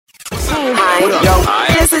Hi. Yo.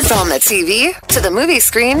 Hi. This is on the TV, to the movie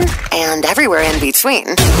screen, and everywhere in between.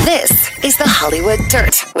 This is the Hollywood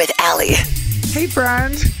Dirt with Allie. Hey,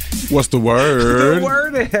 friend. What's the word? The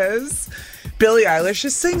word is Billie Eilish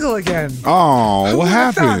is single again. Oh, what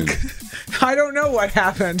happened? I don't know what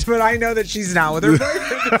happened, but I know that she's not with her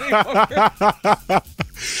boyfriend anymore.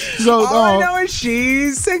 So, All I know is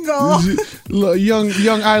she's single. Young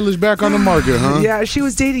Eilish back on the market, huh? Yeah, she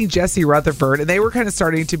was dating Jesse Rutherford, and they were kind of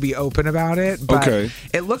starting to be open about it. But Okay.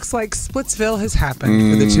 It looks like Splitsville has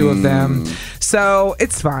happened for the two of them. So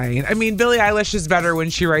it's fine. I mean, Billie Eilish is better when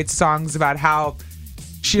she writes songs about how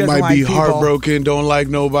she doesn't Might like be people. heartbroken, don't like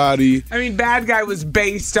nobody. I mean, Bad Guy was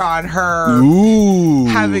based on her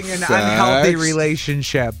having an unhealthy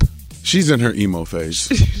relationship. She's in her emo phase.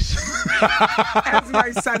 As my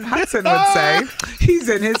son Hudson would say, he's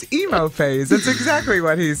in his emo phase. That's exactly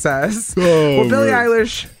what he says. Well, Billie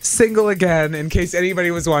Eilish, single again, in case anybody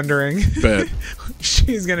was wondering. Bet.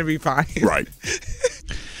 She's going to be fine. Right.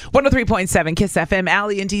 103.7 KISS FM,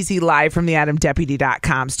 Allie and DZ live from the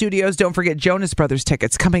AdamDeputy.com studios. Don't forget Jonas Brothers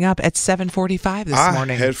tickets coming up at 7:45 this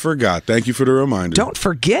morning. I had forgot. Thank you for the reminder. Don't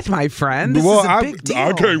forget, my friend. This is a big deal.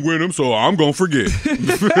 I can't win them, so I'm going to forget.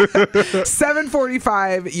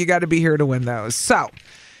 7:45, you got to be here to win those. So,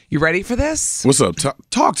 you ready for this? What's up?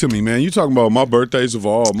 Talk to me, man. You talking about my birthdays of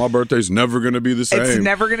all. My birthday's never going to be the same. It's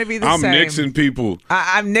never going to be the same. I'm nixing people.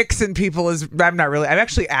 I'm nixing people. I'm not really. I'm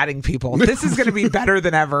actually adding people. This is going to be better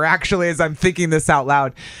than ever, actually, as I'm thinking this out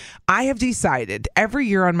loud. I have decided every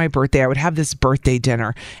year on my birthday, I would have this birthday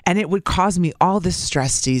dinner, and it would cause me all this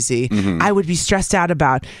stress, DZ. Mm-hmm. I would be stressed out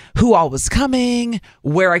about who all was coming,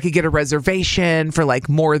 where I could get a reservation for like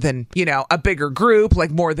more than, a bigger group,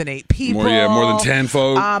 like more than 8 people. More than 10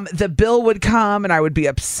 folks. The bill would come, and I would be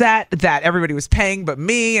upset that everybody was paying but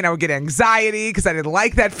me, and I would get anxiety because I didn't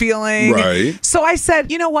like that feeling. Right. So I said,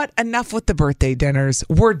 you know what? Enough with the birthday dinners.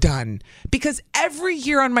 We're done. Because every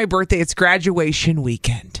year on my birthday, it's graduation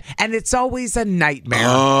weekend. And it's always a nightmare.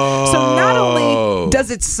 Oh. So not only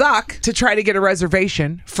does it suck to try to get a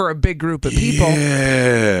reservation for a big group of people,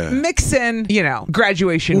 mix in,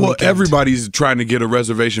 graduation weekend. Everybody's trying to get a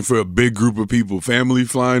reservation for a big group of people. Family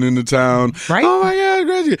flying into town. Right? Oh, my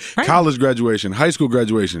God. Right. College graduation, high school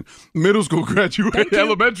graduation, middle school graduation,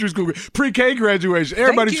 elementary school, pre-K graduation.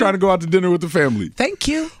 Everybody's trying to go out to dinner with the family. Thank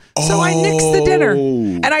you. So I nixed the dinner.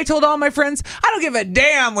 And I told all my friends, I don't give a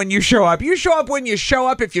damn when you show up. You show up when you show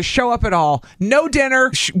up, if you show up at all. No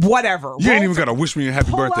dinner, whatever. You ain't even got to wish me a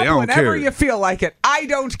happy birthday. I don't care. Whenever you feel like it. I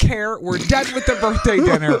don't care. We're done with the birthday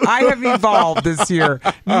dinner. I have evolved this year.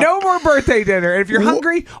 No more birthday dinner. And if you're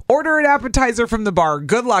hungry, order an appetizer from the bar.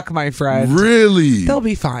 Good luck, my friend. Really? They'll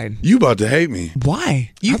be fine. You about to hate me.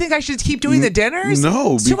 Why? You think I should keep doing the dinners?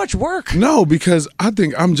 No. It's too much work. No, because I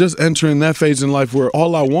think I'm just entering that phase in life where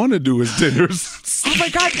all I want to do is dinners. Oh my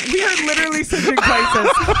God, we are literally switching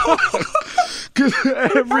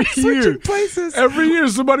places. Every year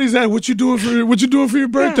somebody's at, what you doing for your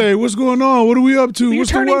birthday? Yeah. What's going on? What are we up to? You're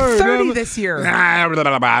What's turning the word? 30 this year. June 9th.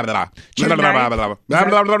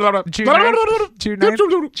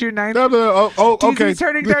 Oh, okay. He's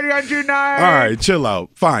turning 30 on June 9th. All right, chill out.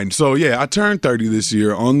 Fine. So yeah, I turned 30 this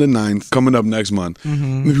year on the 9th, coming up next month. Mm-hmm.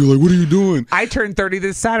 And you're like, what are you doing? I turned 30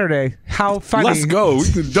 this Saturday. How funny. Let's go.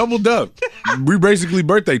 We can doubled up. We're basically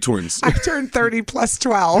birthday twins. I turned 30 plus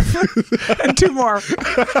 12 and 2 more.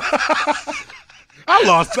 I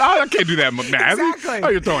lost. I can't do that math. Exactly. Oh,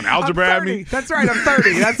 you're throwing algebra at me? That's right. I'm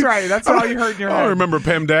 30. That's right. That's all you heard in your head. I don't remember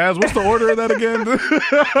PEMDAS. What's the order of that again?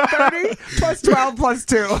 30 plus 12 plus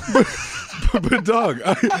 2. But dog,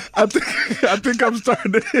 I think I'm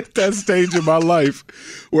starting to hit that stage in my life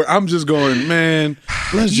where I'm just going, man,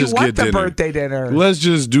 let's just get dinner. You want the birthday dinner. Let's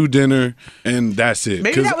just do dinner, and that's it.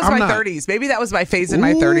 Maybe that was my 30s. Maybe that was my phase in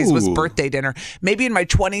my 30s was birthday dinner. Maybe in my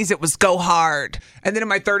 20s it was go hard. And then in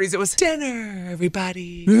my 30s it was dinner,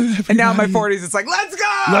 everybody. And now in my 40s it's like, let's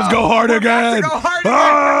go. Let's go hard again. Let's go hard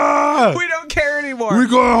again. We don't care anymore. We're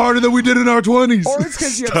going harder than we did in our 20s. Or it's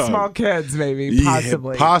because you have small kids, maybe.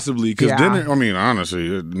 Possibly. Yeah, possibly. Because dinner, I mean,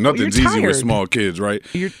 honestly, nothing's easy with small kids, right?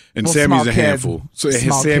 And Sammy's a handful. So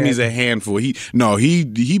Sammy's a handful. He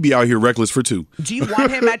be out here reckless for 2. Do you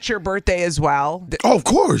want him at your birthday as well? Oh, of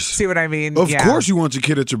course. See what I mean? Of course you want your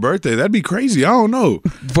kid at your birthday. That'd be crazy. I don't know.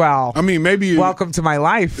 Well, I mean, maybe. Welcome to my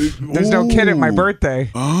life. There's no kid at my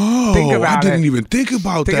birthday. Oh, think about I didn't even think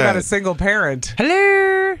about that. Think about a single parent.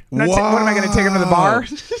 Hello. What am I going to take him to the bar?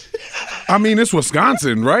 I mean, it's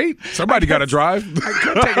Wisconsin, right? Somebody got to drive. I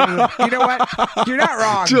could take them. You know what? You're not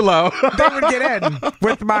wrong. Chill out. They would get in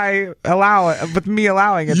with me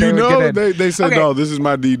allowing it. You they know, would get in. they said, okay. No, this is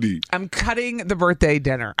my DD. I'm cutting the birthday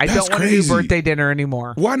dinner. I That's don't want to do birthday dinner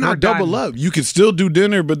anymore. Why not We're double done. up? You can still do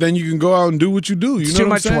dinner, but then you can go out and do what you do. You It's know too what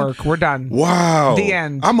much I'm saying? work. We're done. Wow. The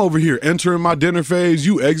end. I'm over here entering my dinner phase.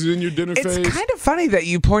 You exiting your dinner phase. It's kind of funny that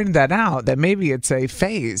you pointed that out, that maybe it's a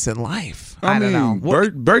phase in life. I don't know.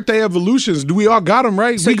 Birthday evolutions. Do we all got them,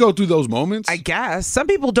 right? We go through those moments. I guess. Some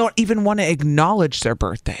people don't even want to acknowledge their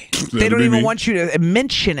birthday. They don't even want you to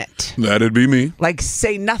mention it. That'd be me. Like,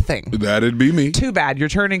 say nothing. That'd be me. Too bad. You're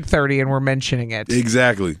turning 30 and we're mentioning it.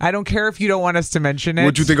 Exactly. I don't care if you don't want us to mention it.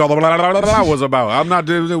 What you think all the blah, blah, blah, blah was about? I'm not.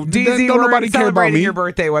 DZ, don't nobody care about me. Your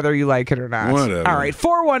birthday, whether you like it or not. Whatever. All right,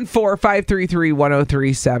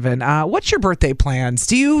 414-533-1037. What's your birthday plans?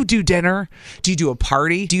 Do you do dinner? Do you do a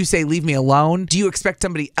party? Do you say leave me alone? Do you expect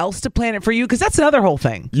somebody else to plan it for you? Because that's another whole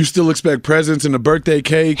thing. You still expect presents and a birthday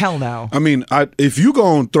cake? Hell no. I mean, if you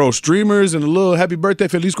gonna throw streamers and a little happy birthday,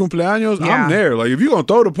 feliz cumpleaños, Yeah. I'm there. Like, if you gonna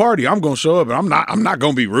throw the party, I'm gonna show up, and I'm not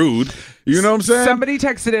gonna be rude. You know what I'm saying? Somebody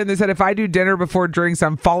texted in. They said, if I do dinner before drinks,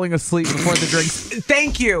 I'm falling asleep before the drinks.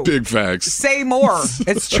 Thank you. Big facts. Say more.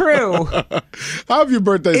 It's true. How have your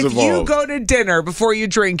birthdays If evolved? you go to dinner before you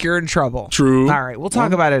drink, you're in trouble. True. All right, we'll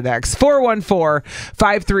talk about it next.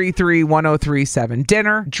 414-533-1037.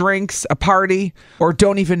 Dinner, drinks, a party, or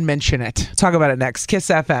don't even mention it. Talk about it next. Kiss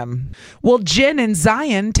FM. Well, Jen in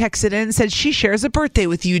Zion texted in and said she shares a birthday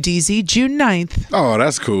with you, DZ, June 9th. Oh,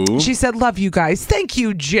 that's cool. She said, love you guys. Thank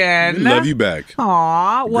you, Jen. Love you back.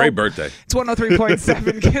 Aw. Well, great birthday. It's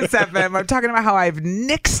 103.7 Kiss FM. I'm talking about how I've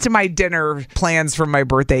nixed my dinner plans for my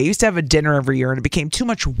birthday. I used to have a dinner every year, and it became too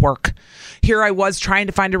much work. Here I was trying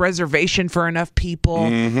to find a reservation for enough people.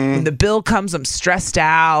 When the bill comes, I'm stressed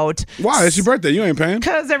out. Why? It's your birthday. You ain't paying.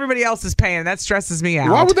 Because everybody else is paying. That stresses me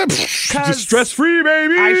out. Why would that be? Just stress-free,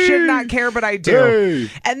 baby. I should not care, but I do. Hey.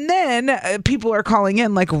 And then people are calling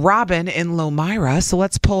in, like Robin in Lomira. So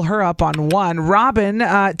let's pull her up on one. Robin,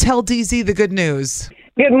 tell DZ the good news.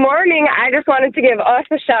 Good morning. I just wanted to give us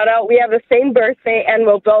a shout out. We have the same birthday and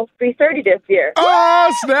we'll both be 30 this year.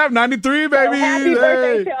 Oh, snap. 93, baby. So happy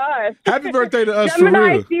birthday to us. Happy birthday to us, Gemini for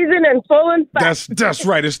real. season in full effect. That's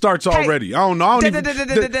right. It starts already. I don't know.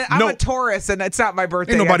 I'm a Taurus, and it's not my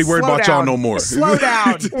birthday. Ain't nobody yet. worried Slow about down. y'all no more. Slow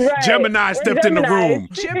down. Right. Gemini stepped in the room.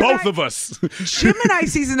 Both of us. Gemini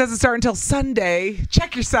season doesn't start until Sunday.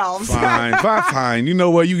 Check yourselves. Fine. You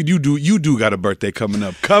know what? You do got a birthday coming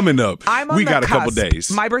up. We got a couple days.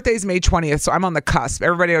 My birthday's May 20th, so I'm on the cusp.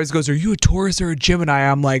 Everybody always goes, are you a Taurus or a Gemini?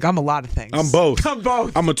 I'm like, I'm a lot of things. I'm both. I'm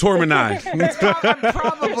both. I'm a Tormini. I'm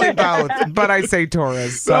probably both, but I say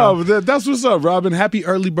Taurus. So. Oh, that's what's up, Robin. Happy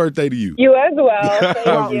early birthday to you. You as well.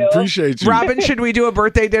 Thank you. Appreciate you. Robin, should we do a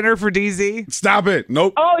birthday dinner for DZ? Stop it.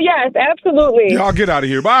 Nope. Oh, yes, absolutely. Y'all get out of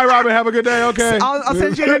here. Bye, Robin. Have a good day. Okay. I'll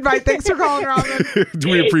send you an invite. Thanks for calling, Robin.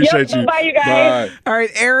 We appreciate you. Bye, you guys. Bye. All right,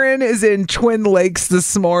 Aaron is in Twin Lakes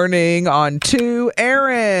this morning on 2. Aaron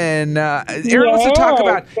wants to talk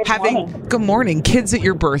about good morning, kids at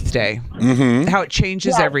your birthday. How it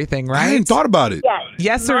changes everything, right? I hadn't thought about it.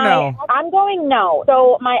 Yes or no? I'm going no.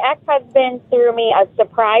 So my ex-husband threw me a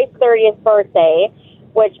surprise 30th birthday,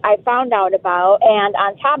 which I found out about. And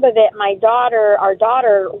on top of it, our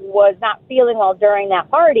daughter was not feeling well during that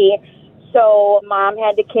party. So mom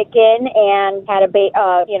had to kick in and had a kid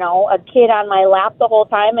on my lap the whole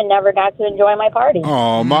time and never got to enjoy my party.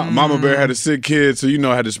 Oh, Mama Bear had a sick kid, so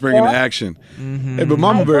had to spring into action. Hey, but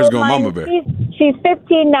Mama Bear is going Mama Bear. She's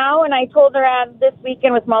 15 now, and I told her this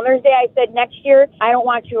weekend with Mother's Day, I said, next year, I don't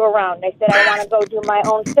want you around. I said, I want to go do my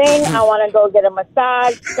own thing. I want to go get a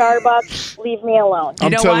massage, Starbucks. Leave me alone.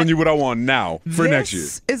 I'm telling you what I want now for next year.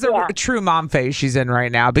 This is a true mom phase she's in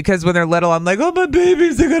right now, because when they're little, I'm like, oh, my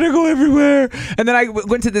babies, they got to go everywhere. And then I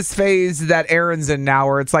went to this phase that Aaron's in now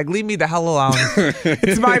where it's like, leave me the hell alone.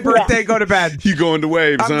 It's my birthday. Go to bed. You going to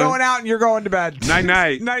waves, I'm going out and you're going to bed.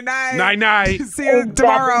 Night-night. Night-night. Night-night. See you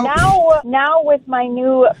tomorrow. Now with my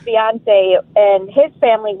new fiance and his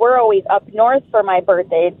family, we're always up north for my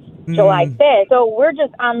birthday, July 5th. So we're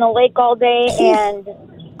just on the lake all day, and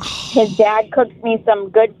his dad cooks me some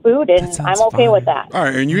good food, and I'm okay with that. All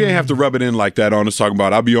right, and you ain't have to rub it in like that on us talking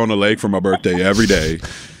about I'll be on the lake for my birthday every day,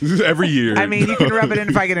 every year. I mean, you can rub it in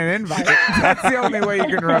if I get an invite. That's the only way you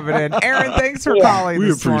can rub it in. Aaron, thanks for calling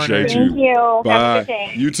this morning. We appreciate you. Thank you. Bye. Have a good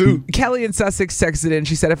day. You too. Kelly in Sussex texted in.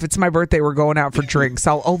 She said, if it's my birthday, we're going out for drinks.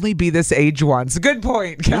 I'll only be this age once. Good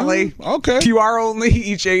point, Kelly. Okay. You are only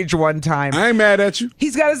each age one time. I ain't mad at you.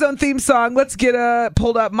 He's got his own theme song. Let's get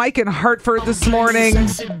pulled up. Mike in Hartford this morning.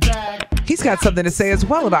 He's got something to say as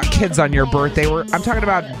well about kids on your birthday. I'm talking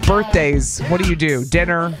about birthdays. What do?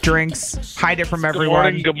 Dinner, drinks, hide it from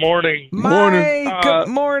everyone. Good morning. Mike, good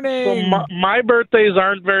morning. So my birthdays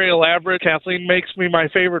aren't very elaborate. Kathleen makes me my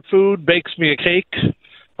favorite food, bakes me a cake,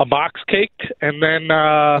 a box cake, and then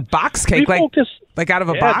a box cake, like out of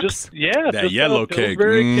a box? That yellow cake.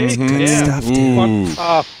 Cake. Good stuff,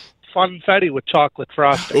 dude. Funfetti with chocolate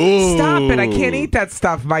frosting. Ooh. Stop it. I can't eat that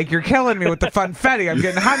stuff, Mike. You're killing me with the funfetti. I'm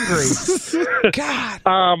getting hungry. God.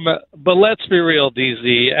 But let's be real,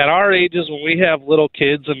 DZ. At our ages, when we have little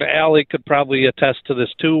kids, and Allie could probably attest to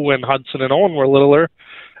this too, when Hudson and Owen were littler,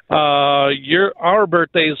 our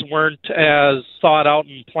birthdays weren't as thought out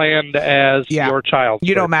and planned as your child's.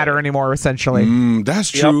 You don't matter anymore, essentially. That's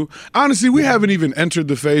true. Yep. Honestly, we haven't even entered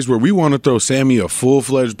the phase where we want to throw Sammy a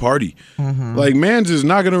full-fledged party. Like, Mans is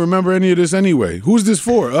not going to remember any of this anyway. Who's this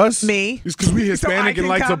for? Us? Me. It's because we Hispanic and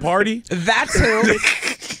like to party? That's who.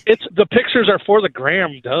 It's the pictures are for the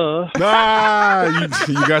gram, duh.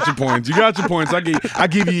 You got your points. I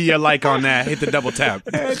give you your like on that. Hit the double tap.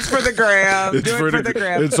 It's for the gram. It's for the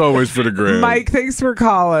gram. It's always for the gram. Mike, thanks for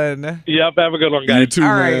calling. Yep, have a good one, guys. You too, All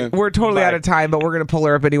man. right, we're totally out of time, but we're going to pull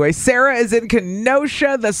her up anyway. Sarah is in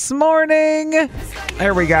Kenosha this morning.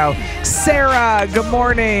 There we go. Sarah, good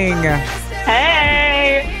morning.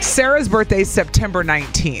 Hey. Sarah's birthday is September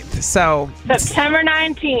 19th. So September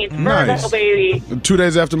 19th. Nice. Virgo, baby. 2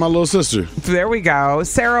 days after my little sister. There we go.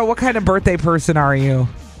 Sarah, what kind of birthday person are you?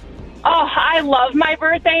 Oh, I love my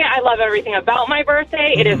birthday. I love everything about my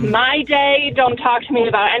birthday. It is my day. Don't talk to me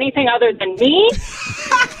about anything other than me.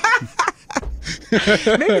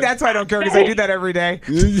 Maybe that's why I don't care, because I do that every day.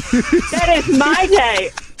 That is my day.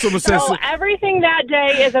 So everything that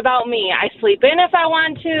day is about me. I sleep in if I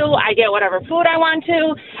want to. I get whatever food I want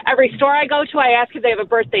to. Every store I go to, I ask if they have a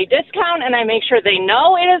birthday discount, and I make sure they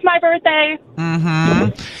know it is my birthday.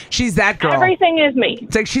 She's that girl. Everything is me.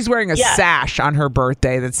 It's like she's wearing a sash on her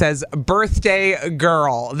birthday that says birthday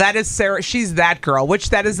girl. That is Sarah. She's that girl, which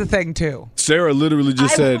that is the thing, too. Sarah literally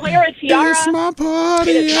just said, wear a tiara. It's my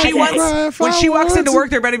party. When she walks into work,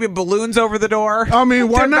 there better be balloons over the door. I mean,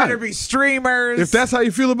 why not? There better be streamers. If that's how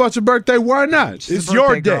you feel about your birthday, why not? It's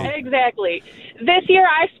your day. Exactly. This year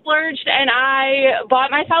I splurged and I bought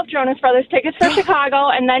myself Jonas Brothers tickets for Chicago,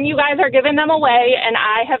 and then you guys are giving them away, and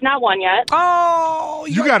I have not won yet. Oh,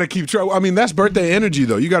 you got to keep track. I mean, that's birthday energy,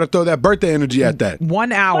 though. You got to throw that birthday energy at that.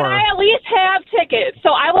 1 hour. But I at least have tickets, so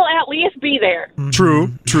I will at least be there.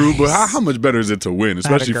 True. But how much better is it to win,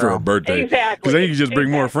 especially for a birthday? Exactly. Because then you can just bring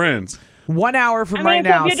more friends. 1 hour from right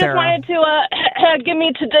now, if you Sarah. just wanted to give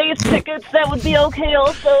me today's tickets, that would be okay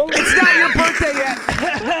also. It's not your birthday yet.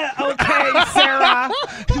 Okay, Sarah.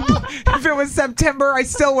 If it was September, I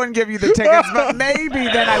still wouldn't give you the tickets, but maybe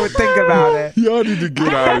then I would think about it. Y'all need to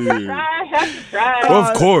get out of here. Right.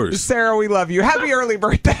 Of course. Sarah, we love you. Happy early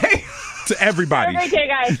birthday. To everybody. Have a great day,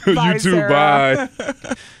 guys. Bye, You too, Sarah.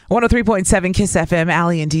 bye. 103.7 KISS FM,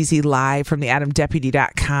 Allie and DZ live from the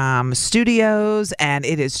AdamDeputy.com studios, and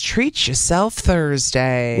it is Treat Yourself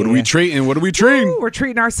Thursday. What are we treating? We're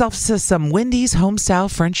treating ourselves to some Wendy's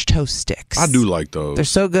homestyle French toast sticks. I do like those. They're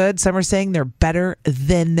so good. Some are saying they're better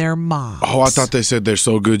than their moms. Oh, I thought they said they're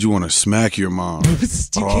so good you want to smack your mom. You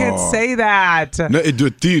can't say that. No,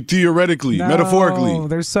 theoretically, metaphorically.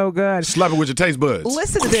 They're so good. Slap it with your taste buds.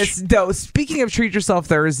 Listen to this, though. Speaking of Treat Yourself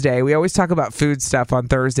Thursday, we always talk about food stuff on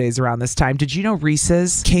Thursdays around this time. Did you know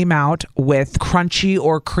Reese's came out with crunchy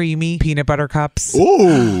or creamy peanut butter cups?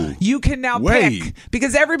 Ooh. You can now pick,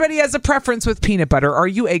 because everybody has a preference with peanut butter. Are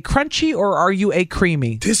you a crunchy or are you a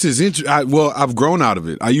creamy? This is interesting. Well, I've grown out of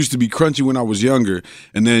it. I used to be crunchy when I was younger,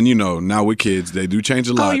 and then, now with kids, they do change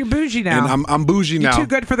a lot. Oh, you're bougie now. And I'm bougie now. You're too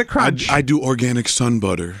good for the crunch. I do organic sun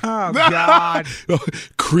butter. Oh, God.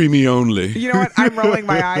 Creamy only. You know what? I'm rolling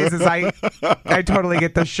my eyes as I totally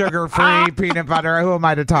get the sugar-free peanut butter. Who am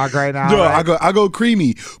I to talk right now? No, right? I go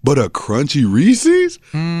creamy, but a crunchy Reese's?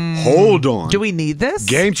 Hold on. Do we need this?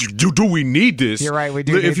 Do we need this? You're right, we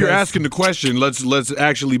do need If you're this. asking the question, let's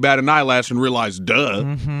actually bat an eyelash and realize, duh.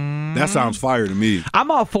 That sounds fire to me. I'm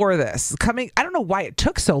all for this. I don't know why it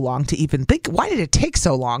took so long to even think. Why did it take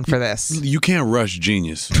so long for this? You can't rush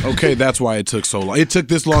genius. Okay, that's why it took so long. It took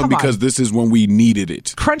this long because this is when we needed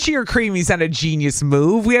it. Crunchy or creamy's not a genius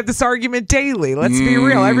move. We have this argument daily. Let's be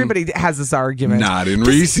real. Everybody has this argument. Not in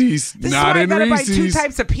Reese's. This Not is in why I gotta Reese's. buy 2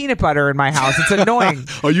 types of peanut butter in my house. It's annoying.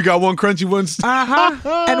 Oh, you got one crunchy, one.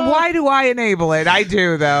 And why do I enable it? I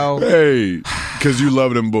do, though. Hey, because you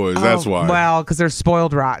love them boys. That's why. Well, because they're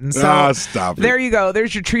spoiled rotten. So stop it. There you go.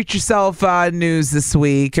 There's your Treat Yourself news this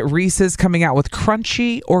week. Reese's coming out with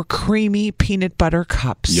crunchy or creamy peanut butter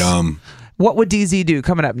cups. Yum. What would DZ do?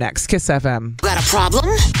 Coming up next. Kiss FM. Got a problem?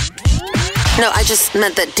 No, I just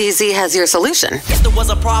meant that DZ has your solution. If there was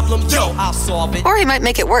a problem, yo, I'll solve it. Or he might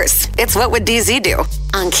make it worse. It's What Would DZ Do?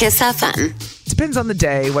 On Kiss FM. Depends on the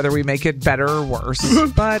day whether we make it better or worse.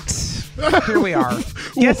 But here we are.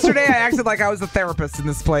 Yesterday, I acted like I was a therapist in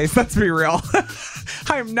this place. Let's be real.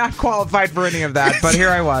 I am not qualified for any of that, but here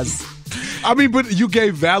I was. I mean, but you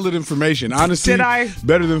gave valid information. Honestly, did I?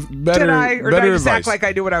 Better. Did I? Or did I just advice. act like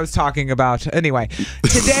I knew what I was talking about? Anyway,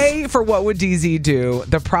 today for What Would DZ Do,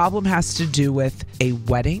 the problem has to do with a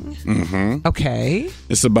wedding. Mm-hmm. Okay.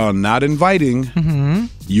 It's about not inviting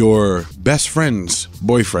your best friend's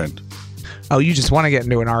boyfriend. Oh, you just want to get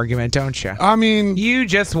into an argument, don't you? I mean, you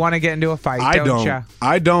just want to get into a fight, don't you?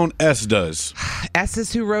 I don't. S does. S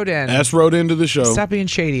is who wrote in. S wrote into the show. Stop being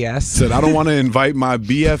shady, S. Said, I don't want to invite my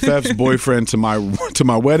BFF's boyfriend to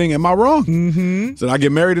my wedding. Am I wrong? Mm-hmm. Said, I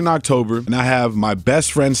get married in October, and I have my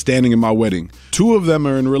best friend standing in my wedding. 2 of them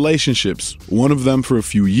are in relationships. 1 of them for a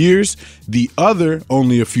few years, the other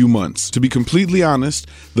only a few months. To be completely honest,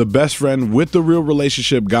 the best friend with the real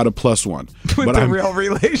relationship got a +1. With the real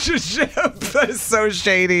relationship? That is so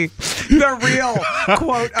shady. The real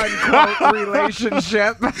quote-unquote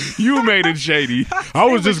relationship. You made it shady. I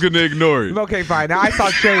was just going to ignore it. Okay, fine. Now, I saw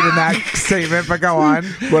shade in that statement, but go on.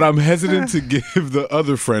 But I'm hesitant to give the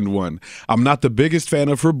other friend one. I'm not the biggest fan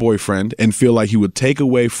of her boyfriend and feel like he would take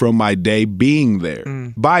away from my day being there.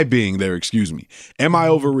 By being there, excuse me. Am I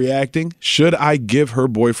overreacting? Should I give her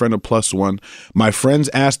boyfriend a +1? My friends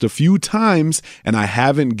asked a few times, and I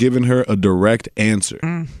haven't given her a direct answer.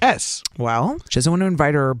 S. Well, she doesn't want to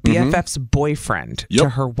invite her BFF's boyfriend to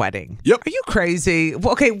her wedding. Yep. Are you crazy?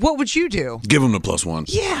 Well, okay, what would you do? Give him the +1.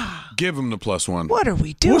 Yeah. Give him the +1. What are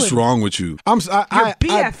we doing? What's wrong with you? Your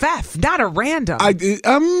BFF, not a random. I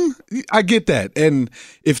get that. And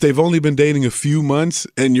if they've only been dating a few months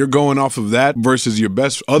and you're going off of that versus your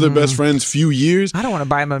best friend's few years. I don't want to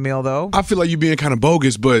buy him a meal, though. I feel like you're being kind of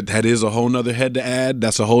bogus, but that is a whole nother head to add.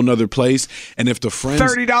 That's a whole nother place. And if the friends...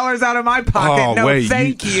 $30 out of my pocket.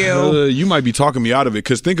 Thank you. You might be talking me out of it,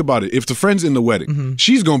 because think about it. If the friend's in the wedding,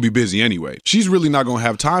 she's going to be busy anyway. She's really not going to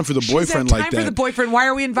have time for the boyfriend like that. Time for the boyfriend. Why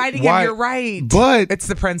are we inviting him? You're right. But it's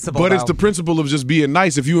the principle. But it's the principle of just being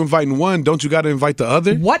nice. If you inviting one, don't you got to invite the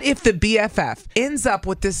other? What if the BFF ends up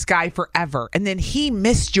with this guy forever and then he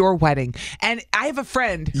missed your wedding? And I have a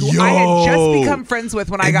friend who I had just become friends with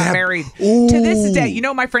when I got married. To this day, you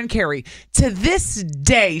know my friend Carrie, to this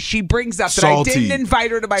day she brings up that I didn't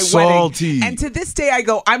invite her to my wedding. And to this day I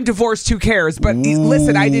go, I'm divorced, who cares? But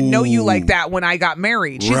listen, I didn't know you like that when I got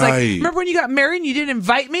married. She's like, remember when you got married and you didn't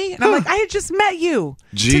invite me? And I'm like, I had just met you.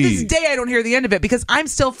 To this day I don't hear the end of it because I'm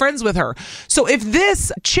still friends with her. So if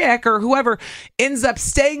this chick or whoever ends up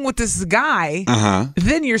staying with this guy,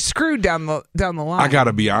 then you're screwed down the line. I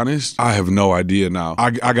gotta be honest, I have no idea now.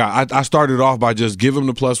 I started off by just give him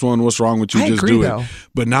the +1. What's wrong with you? Just do it.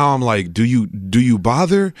 But now I'm like, do you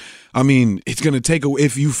bother? I mean, it's gonna take away.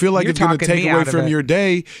 If you feel like it's gonna take away from your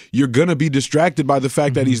day, you're gonna be distracted by the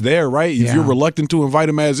fact that he's there, right? If you're reluctant to invite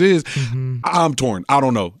him as is, I'm torn. I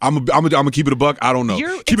don't know. I'm gonna keep it a buck. I don't know.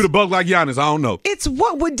 Keep it a buck like Giannis. I don't know. It's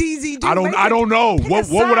what would DZ do? I don't know. What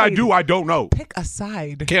would I do? I don't know. Pick a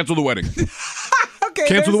side. Cancel the wedding. Okay,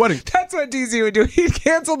 cancel the wedding. That's what DZ would do. He'd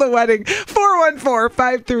cancel the wedding.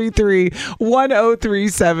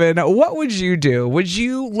 414-533-1037. What would you do? Would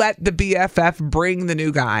you let the BFF bring the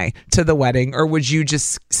new guy to the wedding, or would you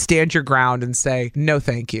just stand your ground and say, no,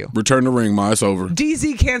 thank you? Return the ring, Ma. It's over.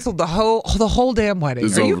 DZ canceled the whole damn wedding.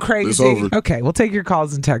 Are you crazy? It's over. Okay, we'll take your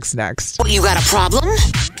calls and texts next. You got a problem?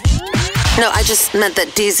 No, I just meant that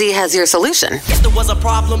DZ has your solution. If there was a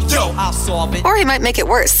problem, yo, I'll solve it. Or he might make it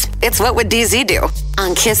worse. It's What Would DZ Do?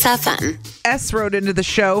 On Kiss FM. S wrote into the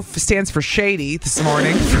show, stands for shady this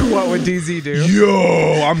morning. For What Would DZ Do?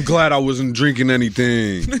 Yo, I'm glad I wasn't drinking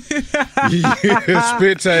anything.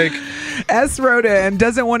 Spit take. S wrote in,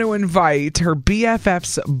 doesn't want to invite her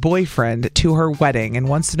BFF's boyfriend to her wedding and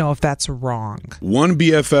wants to know if that's wrong. One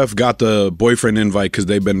BFF got the boyfriend invite because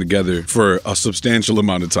they've been together for a substantial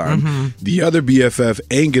amount of time. The other BFF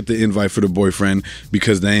ain't get the invite for the boyfriend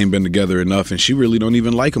because they ain't been together enough, and she really don't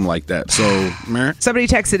even like him like that. So, meh. Somebody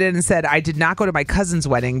texted in and said, I did not go to my cousin's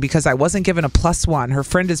wedding because I wasn't given a +1. Her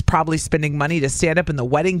friend is probably spending money to stand up in the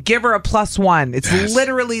wedding. Give her a +1. It's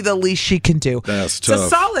literally the least she can do. That's tough. It's a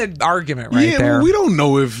solid argument right there. Well, we don't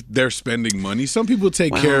know if they're spending money. Some people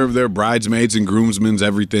take care of their bridesmaids and groomsmen's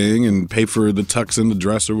everything and pay for the tux and the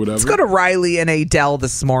dress or whatever. Let's go to Riley and Adele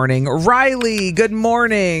this morning. Riley, good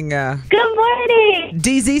morning. Good morning.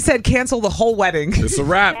 DZ said cancel the whole wedding. It's a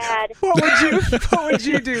wrap. What would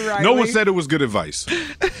you do, Riley? No one said it was good advice.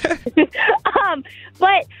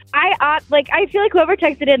 But I feel like whoever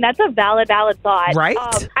texted in, that's a valid thought. Right?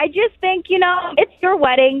 I just think, it's your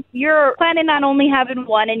wedding. You're planning on only having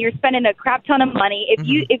one, and you're spending a crap ton of money.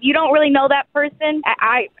 If you don't really know that person,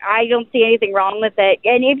 I don't see anything wrong with it.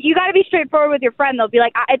 And if you got to be straightforward with your friend, they'll be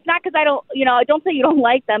like, it's not because I don't say you don't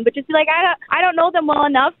like them, but just be like, I don't know them well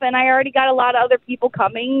enough, and I already got a lot of other people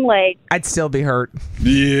coming. Like, I'd still be hurt.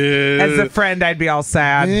 Yeah. As a friend, I'd be all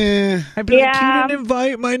sad. Yeah. I'd be like, you didn't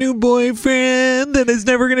invite my new boyfriend that is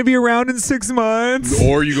never going to be around in 6 months.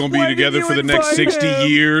 Or you're going to be together for the next 60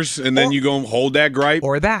 years, and then you're going to hold that gripe.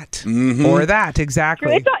 Or that. Or that,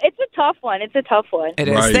 exactly. It's a tough one. It's a tough one. It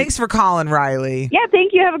is. Right. Thanks for calling, Riley. Yeah,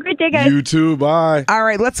 thank you. Have a great day, guys. You too. Bye. All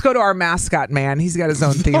right, let's go to our mascot man. He's got his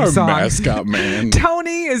own theme song. Our mascot man.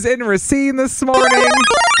 Tony is in Racine this morning.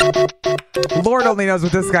 Lord only knows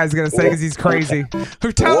what this guy's going to say because he's crazy.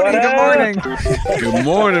 Tony, good morning. Good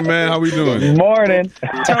morning, man. How we doing? Good morning.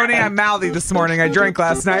 Tony, I'm mouthy this morning. I drank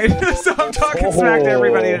last night, so I'm talking smack to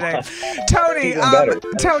everybody today.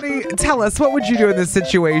 Tony, tell us, what would you do in this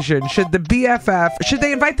situation? Should they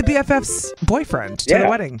invite the BFFs boyfriend to the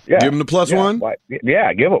wedding? Yeah. Give him the plus one? Give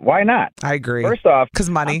it. Why not? I agree. First off, because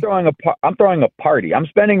money. I'm throwing a party. I'm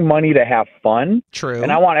spending money to have fun. True.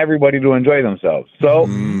 And I want everybody to enjoy themselves. So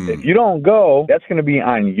if you don't go, that's going to be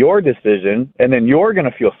on your decision, and then you're going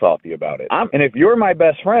to feel salty about it. And if you're my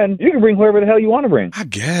best friend, you can bring whoever the hell you want to bring. I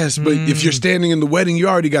guess, but if you're standing in the wedding, you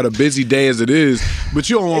already got a busy day as it is, but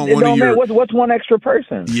you don't want one of your... What's one extra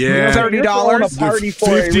person? Yeah. $30? A party for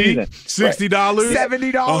 $50, a reason. $60,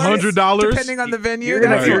 $70, $100, depending on the venue. You're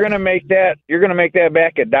gonna make that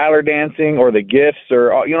back at Dollar Dancing or the gifts,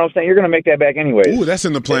 or you know what I'm saying. You're gonna make that back anyway. Ooh, that's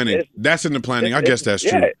in the planning. I guess that's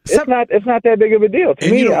true. It's not that big of a deal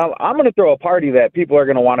to me. I'm gonna throw a party that people are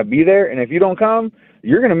gonna want to be there, and if you don't come,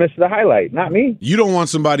 you're going to miss the highlight, not me. You don't want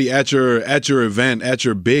somebody at your event, at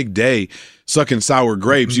your big day, sucking sour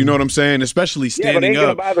grapes. You know what I'm saying? Especially standing up. Yeah, but it ain't going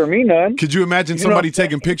to bother me none. Could you imagine somebody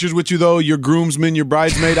taking pictures with you, though? Your groomsman, your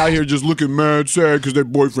bridesmaid out here just looking mad sad because their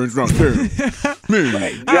boyfriend's not there. Man.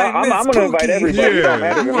 Right. I'm going to invite everybody.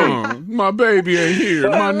 Yeah, my baby ain't here.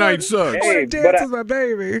 My night sucks. Hey, dance with my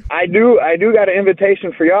baby. I do got an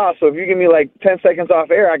invitation for y'all, so if you give me like 10 seconds off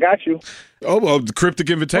air, I got you. Oh, well, the cryptic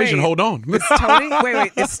invitation. Hold on.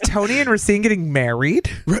 Is Tony and Racine getting married?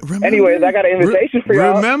 Anyways, I got an invitation for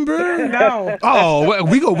y'all. Remember? No. Oh, well,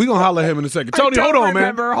 we gonna holler at him in a second. Tony, hold on,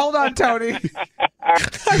 man. Hold on, Tony. I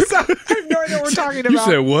have no idea what we're talking about. You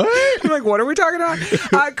said what? I'm like, what are we talking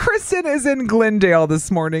about? Kristen is in Glendale this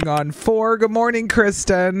morning on 4. Good morning,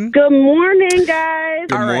 Kristen. Good morning, guys.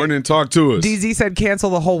 Good morning. Talk to us. DZ said cancel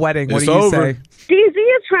the whole wedding. What It's do you over. say? DZ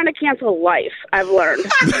is trying to cancel life, I've learned.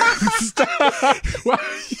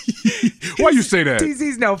 Why you say that?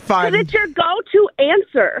 DZ's no fun. It's your go-to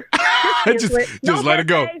answer. Just let it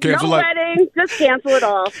go. Cancel no it. wedding. Just cancel it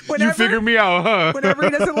all. You figure me out, huh? Whenever he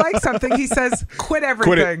doesn't like something, he says, quit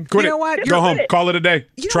everything. Quit it. You know what? Go home. Call it a day.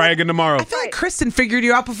 Try again tomorrow. I feel like Kristen figured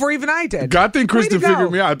you out before even I did. I think Kristen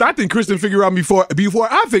figured me out. I think Kristen figured out before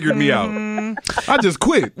I figured me out. I just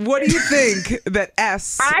quit. What do you think that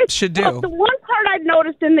S should do? The one part I've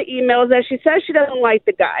noticed in the email is that she says she doesn't like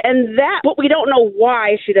the guy. But we don't know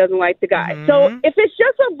why she doesn't like the guy. So if it's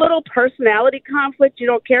just a little personality conflict, you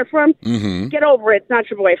don't care for him, get over it. It's not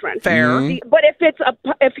your boyfriend. Fair. But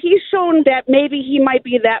if he's shown that maybe he might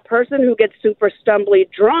be that person who gets super stumbly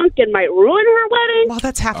drunk and might ruin her wedding. Well,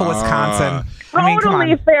 that's half of Wisconsin.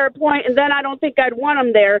 Totally fair point, and then I don't think I'd want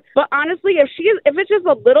him there. But honestly, if it's just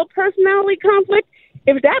a little personality conflict,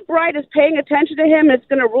 if that bride is paying attention to him, it's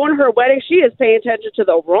going to ruin her wedding. She is paying attention to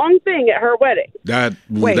the wrong thing at her wedding.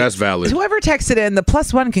 That's valid. Whoever texted in, the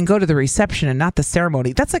 +1 can go to the reception and not the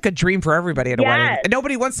ceremony. That's like a dream for everybody at a wedding. And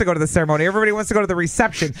nobody wants to go to the ceremony. Everybody wants to go to the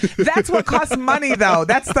reception. That's what costs money, though.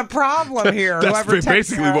 That's the problem here. That's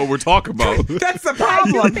basically what we're talking about. That's the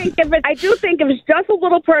problem. I do think if it's just a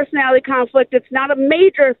little personality conflict, it's not a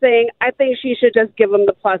major thing. I think she should just give him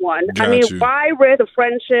the +1. I mean, why risk the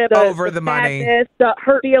friendship over the money? The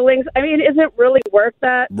hurt feelings. I mean, is it really worth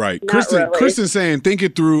that? Right. Really. Kristen's saying think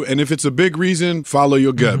it through, and if it's a big reason, follow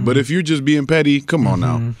your gut. But if you're just being petty, come on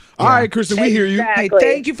now. All right, Kristen, we hear you. Hey,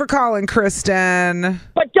 thank you for calling, Kristen.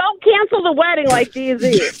 But don't cancel the wedding like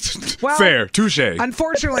DZ. Well, fair. Touche.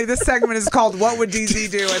 Unfortunately, this segment is called What Would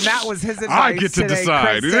DZ Do? And that was his advice. I get to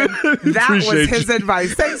decide. That was his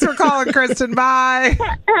advice. Thanks for calling, Kristen. Bye.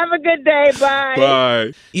 Have a good day. Bye.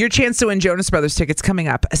 Bye. Your chance to win Jonas Brothers tickets coming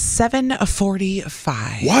up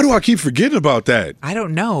 7:45. Why do I keep forgetting about that? I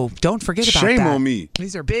don't know. Don't forget about that. Shame on me.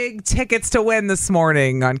 These are big tickets to win this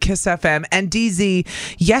morning on Kiss FM. And DZ,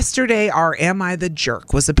 yesterday our Am I the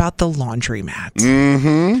Jerk was about the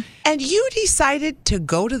laundromat. And you decided to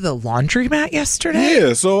go to the laundromat yesterday?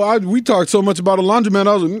 Yeah, so we talked so much about a laundromat,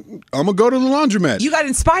 I was like, I'm going to go to the laundromat. You got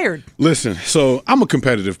inspired. Listen, so I'm a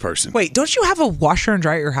competitive person. Wait, don't you have a washer and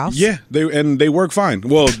dryer at your house? Yeah, they work fine.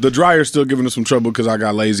 Well, the dryer's still giving us some trouble because I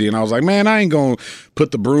got lazy, and I was like, man, I ain't going to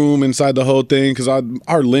put the broom inside the whole thing because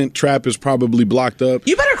our lint trap is probably blocked up.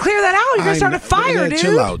 You better clear that out. You're going to start a fire,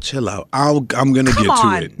 dude. Chill out. I'm going to get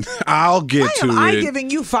to it. I'll get to it. Why am I giving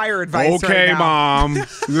you fire advice right now? Mom.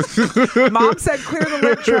 Mom said clear the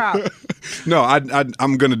lint trap. No,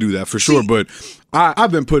 I'm going to do that for sure, but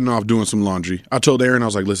I've been putting off doing some laundry. I told Aaron, I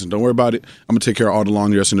was like, listen, don't worry about it. I'm going to take care of all the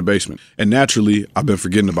laundry that's in the basement. And naturally, I've been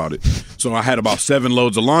forgetting about it. So I had about 7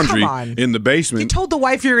 loads of laundry in the basement. You told the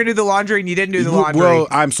wife you were going to do the laundry and you didn't do the laundry. Well,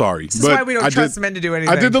 I'm sorry. This is why we don't trust men to do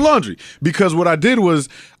anything. I did the laundry because what I did was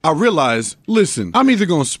I realized, listen, I'm either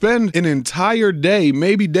going to spend an entire day,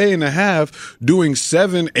 maybe day and a half, doing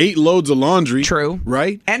 7-8 loads of laundry. True.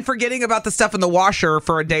 Right? And forgetting about the stuff in the washer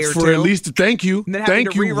for a day or two. For at least, thank you. And then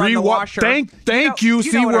thank you. Rerun the washer. Thank you.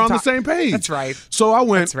 See, we're on the same page. That's right. So I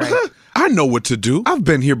went, I know what to do. I've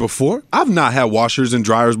been here before. I've not had washers and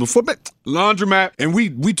dryers before, but laundromat. And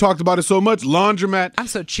we talked about it so much. Laundromat. I'm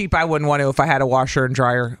so cheap I wouldn't want to if I had a washer and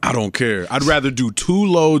dryer. I don't care. I'd rather do 2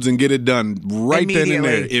 loads and get it done right then and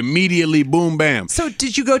there. Immediately, boom, bam. So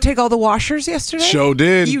did you go take all the washers yesterday? Sure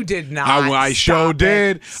did. You did not. I sure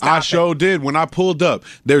did. I sure did. When I pulled up,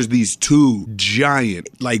 there's these 2 giant,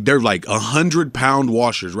 they're 100-pound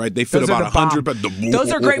washers, right? They fit about 100 pounds.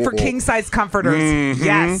 Those are great for king-size comforters. Mm-hmm.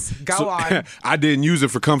 Yes. Go on. I didn't use it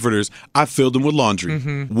for comforters. I filled them with laundry.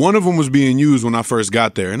 Mm-hmm. One of them was being used when I first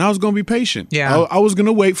got there, and I was going to be patient. Yeah. I was going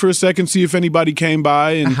to wait for a second, see if anybody came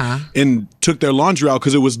by and took their laundry out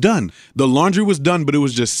because it was done. The laundry was done, but it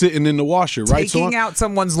was just sitting in the washer, right? Taking out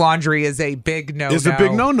someone's laundry is a big no-no. It's a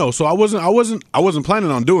big no-no. So I wasn't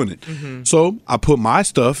planning on doing it. Mm-hmm. So I put my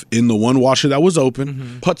stuff in the one washer that was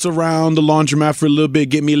open, putz around the laundromat for a little bit,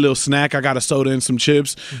 get me a little snack. I got a soda and some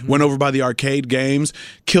chips. Went over by the arcade games,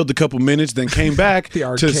 killed a couple minutes, then came back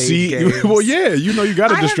to see. Games. Well, yeah, you got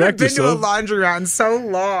to distract yourself. I haven't been to a laundromat in so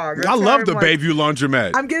long. I love the Bayview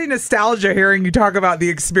laundromat. I'm getting nostalgia hearing you talk about the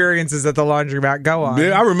experiences at the laundromat. Go on.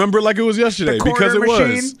 Yeah, I remember it like it was yesterday because it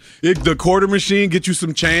machine? was. The quarter machine, get you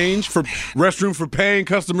some change for restroom for paying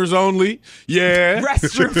customers only. Yeah.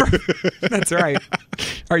 Restroom for... That's right.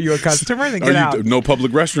 Are you a customer? Then get out. No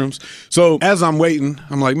public restrooms. So as I'm waiting,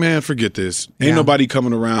 I'm like, man, forget this. Ain't nobody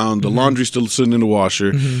coming around. The laundry's still sitting in the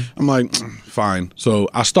washer. I'm like, fine. So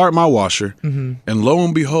I start my washer, and lo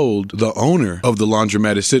and behold, the owner of the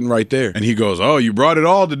laundromat is sitting right there. And he goes, oh, you brought it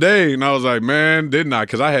all today? And I was like, man, didn't I?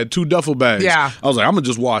 Because I had 2 duffel bags. Yeah. I was like, I'm going to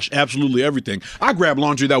just wash absolutely everything. I grabbed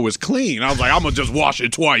laundry that was clean. I was like, I'm going to just wash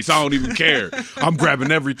it twice. I don't even care. I'm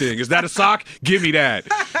grabbing everything. Is that a sock? Give me that.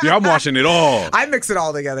 Yeah, I'm washing it all. I mix it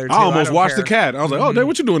all together, too. I almost washed the cat. I was like, oh, Dad,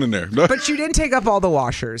 what you doing in there? But you didn't take up all the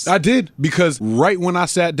washers. I did, because right when I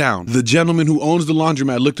sat down, the gentleman who owns the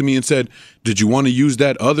laundromat looked at me and said, did you want to use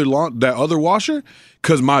that other washer?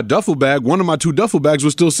 Because my duffel bag, one of my 2 duffel bags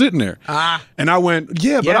was still sitting there. And I went,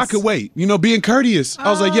 yeah, but I could wait. Being courteous. I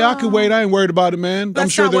was like, yeah, I could wait. I ain't worried about it, man. That's I'm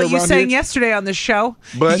sure not they're what you around sang here. yesterday on the show.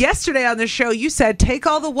 But yesterday on the show, you said, take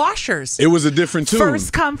all the washers. It was a different tune.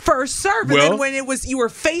 First come, first serve. And then when you were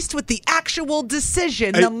faced with the actual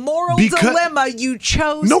decision, the moral dilemma, you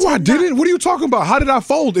chose No, I didn't. What are you talking about? How did I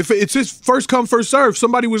fold? If it's his first come, first serve,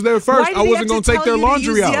 somebody was there first. I wasn't going to take their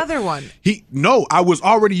laundry out. The other one? No, I was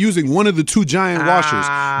already using one of the 2 giant washers.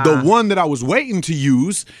 The one that I was waiting to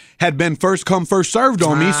use had been first come, first served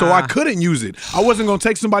on me, so I couldn't use it. I wasn't going to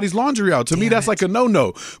take somebody's laundry out. To me, that's like a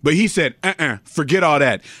no-no. But he said, forget all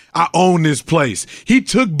that. I own this place. He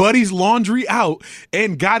took Buddy's laundry out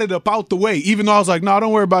and got it up out the way, even though I was like, no,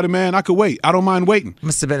 don't worry about it, man. I could wait. I don't mind waiting.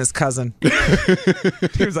 Must have been his cousin.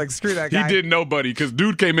 He was like, screw that guy. He didn't know Buddy, because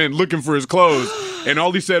dude came in looking for his clothes, and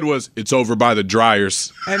all he said was, it's over by the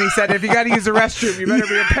dryers. And he said, if you got to use the restroom, you better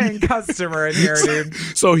be a paying customer in here, dude.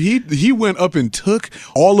 So he went up and took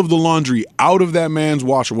all of the laundry out of that man's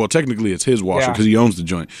washer. Well, technically it's his washer because he owns the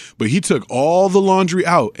joint. But he took all the laundry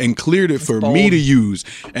out and cleared it for me to use.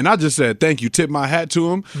 And I just said, thank you. Tip my hat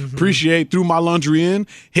to him. Appreciate. Threw my laundry in.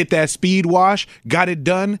 Hit that speed wash. Got it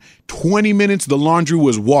done. 20 minutes, the laundry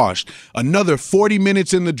was washed. Another 40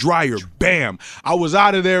 minutes in the dryer. Bam. I was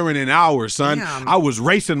out of there in an hour, son. Damn. I was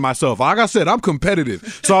racing myself. Like I said, I'm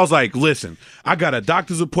competitive. So I was like, listen, I got a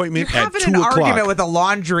doctor's appointment at 2 o'clock. You're having an argument with a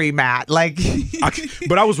laundry mat. Like,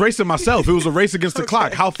 but I was racing myself. It was a race against the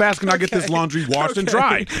clock. How fast can I get this laundry washed and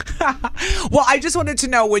dried? Well, I just wanted to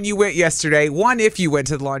know when you went yesterday. One, if you went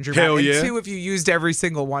to the laundry mat. And two, if you used every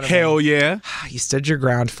single one of them. Hell yeah. You stood your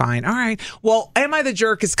ground fine. All right. Well, Am I the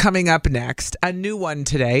Jerk is coming up next. A new one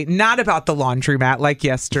today. Not about the laundry mat like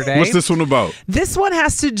yesterday. What's this one about? This one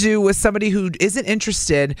has to do with somebody who isn't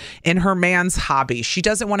interested in her man's hobby. She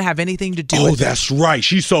doesn't want to have anything to do with it. Oh, that's right.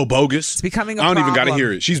 She's so bogus. It's becoming a I don't problem. even got to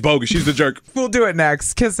hear it. She's bogus. She's the jerk. We'll do it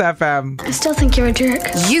next. Kiss FM. I still think you're a jerk.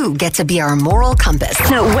 You get to be our moral compass.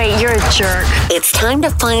 No, wait, you're a jerk. It's time to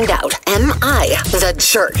find out, am I the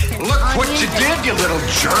jerk? Look what you did, you little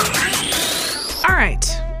jerk. All right.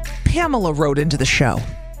 Pamela wrote into the show.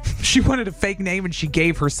 She wanted a fake name and she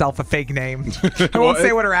gave herself a fake name. I won't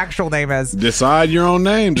say what her actual name is. Decide your own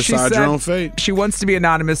name. Decide your own fate. She wants to be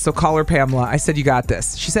anonymous, so call her Pamela. I said, you got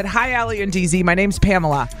this. She said, hi, Allie and DZ. My name's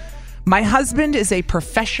Pamela. My husband is a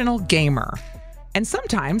professional gamer. And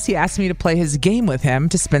sometimes he asks me to play his game with him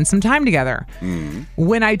to spend some time together.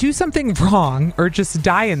 When I do something wrong or just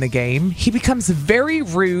die in the game, he becomes very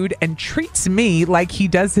rude and treats me like he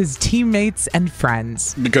does his teammates and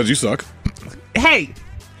friends. Because you suck. Hey,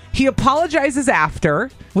 he apologizes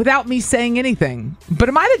after without me saying anything. But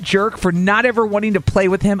am I the jerk for not ever wanting to play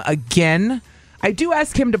with him again? I do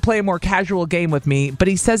ask him to play a more casual game with me, but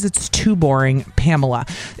he says it's too boring. Pamela.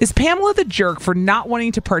 Is Pamela the jerk for not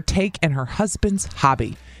wanting to partake in her husband's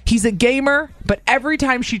hobby? He's a gamer, but every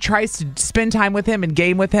time she tries to spend time with him and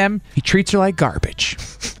game with him, he treats her like garbage.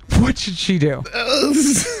 What should she do?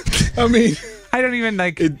 I mean... I don't even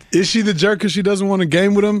like... Is she the jerk because she doesn't want to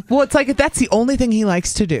game with him? Well, it's like if that's the only thing he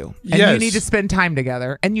likes to do, and yes. you need to spend time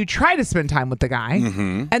together, and you try to spend time with the guy,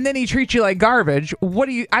 and then he treats you like garbage,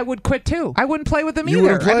 I would quit too. I wouldn't play with him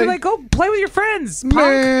either. I'd be like, go play with your friends, punk.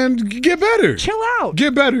 Man, get better. Chill out.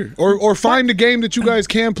 Get better. Or find a game that you guys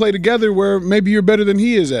can play together where maybe you're better than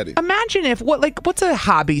he is at it. Imagine if, what's a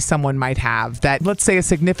hobby someone might have that, let's say a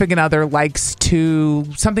significant other likes to,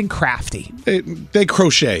 something crafty. They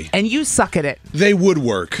crochet. And you suck at it. They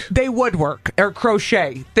woodwork. They woodwork or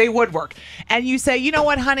crochet. They woodwork. And you say, you know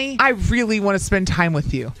what, honey? I really want to spend time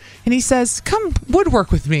with you. And he says, come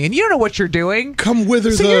woodwork with me. And you don't know what you're doing. Come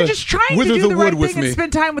wither so you're just trying to do the right thing and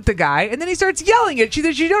spend time with the guy. And then he starts yelling at you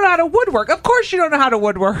that you don't know how to woodwork. Of course you don't know how to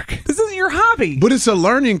woodwork. This isn't your hobby. But it's a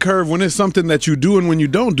learning curve when it's something that you do and when you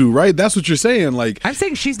don't do, right? That's what you're saying. Like, I'm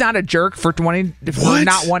saying she's not a jerk for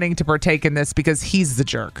not wanting to partake in this because he's the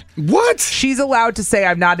jerk. What? She's allowed to say,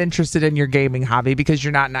 I'm not interested in your gaming hobby because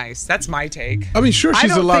you're not nice. That's my take. I mean, sure,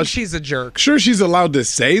 she's I don't allowed. think she's a jerk. Sure, she's allowed to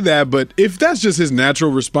say that, but if that's just his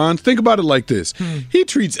natural response, think about it like this: he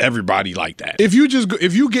treats everybody like that. If you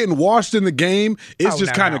getting washed in the game, it's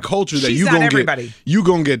just kind of culture that you gonna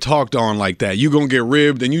get talked on like that. You gonna get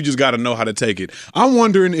ribbed, and you just got to know how to take it. I'm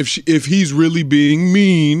wondering if he's really being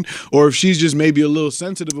mean, or if she's just maybe a little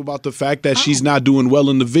sensitive about the fact that she's not doing well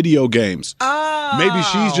in the video games. Maybe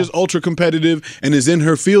she's just ultra competitive and is in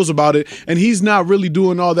her feels about it, and he's not really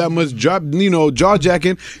doing all that much jaw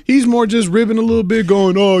jacking. He's more just ribbing a little bit,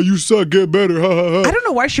 going, "Oh, you suck, get better." Ha, ha, ha. I don't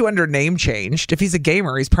know why she wanted her name changed. If he's a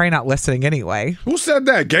gamer, he's probably not listening anyway. Who said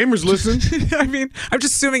that? Gamers listen. I mean, I'm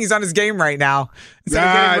just assuming he's on his game right now. It's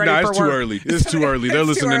too early. It's too early. They're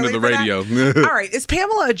listening to the radio. All right. Is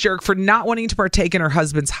Pamela a jerk for not wanting to partake in her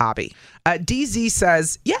husband's hobby? DZ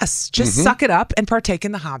says, yes, just suck it up and partake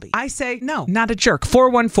in the hobby. I say, no, not a jerk.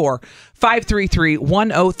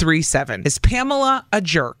 414-533-1037. Is Pamela a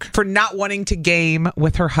jerk for not wanting to game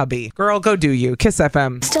with her hubby? Girl, go do you. Kiss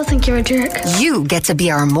FM. Still think you're a jerk. You get to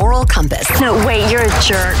be our moral compass. No, wait, you're a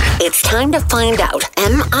jerk. It's time to find out,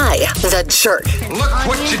 am I the jerk? Look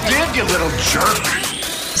what you did, you little jerk.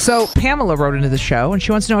 So Pamela wrote into the show and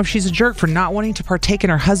she wants to know if she's a jerk for not wanting to partake in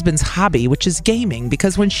her husband's hobby, which is gaming,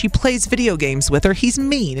 because when she plays video games with her, he's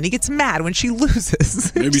mean and he gets mad when she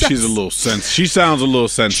loses. Maybe she's a little sensitive. She sounds a little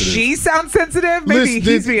sensitive. She sounds sensitive? Maybe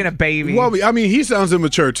he's being a baby. Well, I mean, he sounds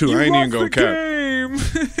immature too. I ain't even gonna cap.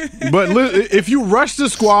 But if you rush the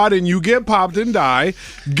squad and you get popped and die,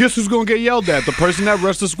 guess who's gonna get yelled at? The person that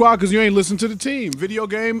rushed the squad because you ain't listened to the team. Video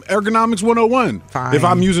game ergonomics 101. Fine. If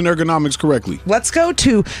I'm using ergonomics correctly. Let's go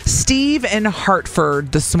to Steve in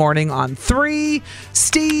Hartford this morning on 3.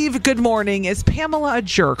 Steve, good morning. Is Pamela a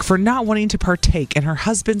jerk for not wanting to partake in her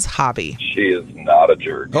husband's hobby? She is not a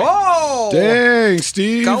jerk. Oh! Dang,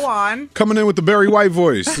 Steve. Go on. Coming in with the Barry White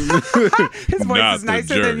voice. His voice is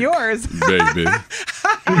nicer than yours. Baby.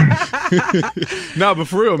 No, but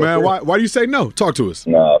for real, man, why do you say no? Talk to us.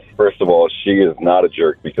 No, first of all, she is not a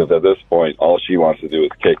jerk because at this point, all she wants to do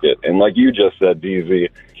is kick it. And like you just said, DZ,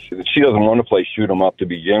 she doesn't want to play shoot 'em up to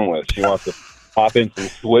begin with. She wants to hop into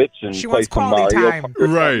Switch and She play wants some quality Mario time. Kart or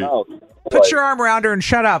Right. something else. Put your arm around her and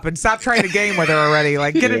shut up and stop trying to game with her already.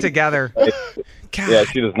 Like, get it together. God. Yeah,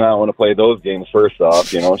 she does not want to play those games. First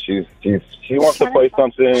off, you know, she wants to play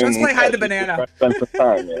something. Let's play hide the banana. Spend some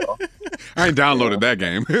time, you know. I ain't downloaded that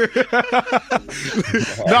game.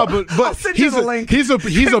 No, but I'll send you the link. He's a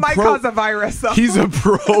It might pro. cause a virus, though. He's a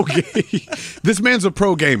pro This man's a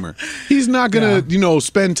pro gamer. He's not gonna,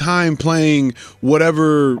 spend time playing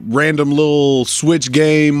whatever random little Switch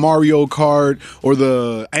game, Mario Kart, or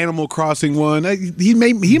the Animal Crossing one. He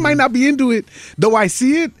might not be into it, though. I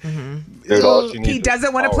see it. He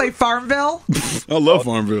doesn't want to play Farmville. I love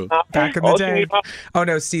Farmville. Back in the day. Oh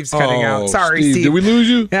no, Steve's cutting out. Sorry, Steve. Did we lose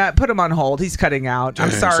you? Yeah, put him on hold. He's cutting out. I'm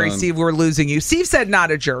sorry, son. Steve. We're losing you. Steve said not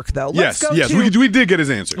a jerk, though. Yes. We did get his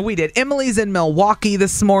answer. We did. Emily's in Milwaukee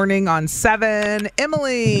this morning on 7.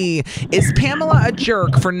 Emily, is Pamela a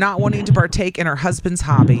jerk for not wanting to partake in her husband's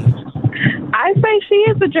hobby? I say she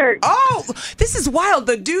is a jerk. Oh, this is wild.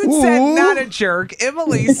 The dude said not a jerk.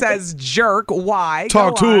 Emily says jerk. Why?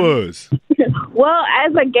 Talk to us. Well,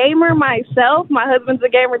 as a gamer myself, my husband's a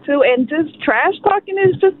gamer too, and just trash talking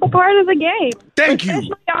is just a part of the game. Thank you.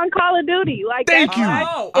 Especially on Call of Duty. Thank you.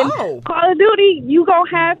 Call of Duty, you gonna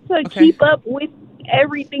have to keep up with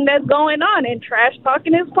everything that's going on, and trash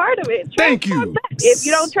talking is part of it. Thank you. If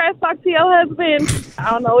you don't trash talk to your husband,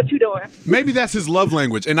 I don't know what you're doing. Maybe that's his love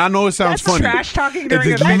language, and I know it sounds funny. Trash talking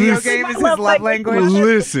during a video game is his love language.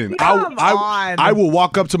 Listen, I will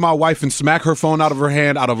walk up to my wife and smack her phone out of her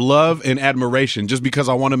hand out of love and admiration just because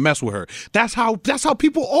I want to mess with her. That's how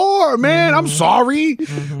people are, man. I'm sorry.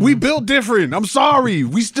 We built different. I'm sorry.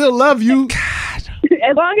 We still love you. God.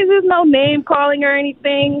 As long as there's no name calling or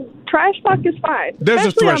anything, trash talk is fine. There's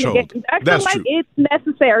a threshold. That's true. It's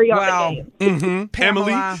necessary on the game.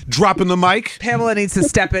 Emily, dropping the mic. Pamela needs to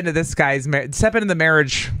step into this guy's step into the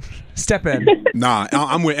marriage. Step in. Nah,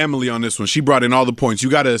 I'm with Emily on this one. She brought in all the points. You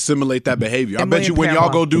got to assimilate that behavior. I bet you when y'all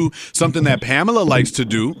go do something that Pamela likes to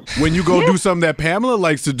do, when you go do something that Pamela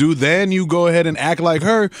likes to do, then you go ahead and act like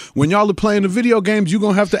her. When y'all are playing the video games, you're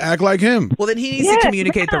going to have to act like him. Well, then he needs to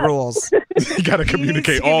communicate the rules. You got to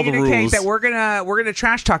communicate all the rules. That we're gonna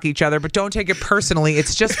trash talk each other, but don't take it personally.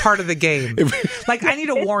 It's just part of the game. Like, I need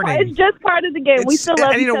a warning. It's just part of the game. We still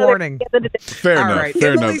love I need each a other. warning. Fair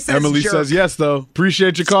enough. Emily says yes, though.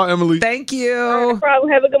 Appreciate your call, Emily. Thank you. No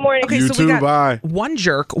problem. Have a good morning. Okay, You so too. we got Bye. one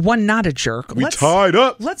jerk, one not a jerk. We tied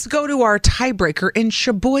up. Let's go to our tiebreaker in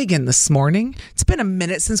Sheboygan this morning. It's been a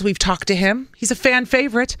minute since we've talked to him. He's a fan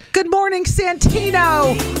favorite. Good morning,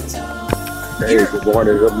 Santino. Hey, good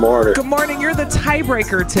morning. Good morning. Good morning. You're the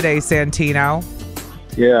tiebreaker today, Santino.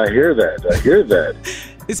 Yeah, I hear that.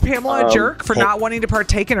 Is Pamela a jerk for not wanting to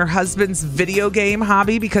partake in her husband's video game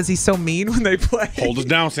hobby because he's so mean when they play? Hold us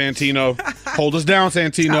down, Santino. Hold us down,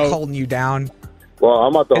 Santino. Not holding you down. Well,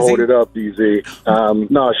 I'm about to hold it up,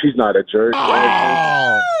 DZ. No, she's not a jerk.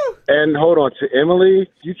 Oh. And hold on to Emily.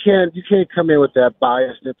 You can't come in with that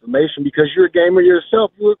biased information because you're a gamer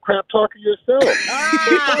yourself. You're a crap talker yourself. Of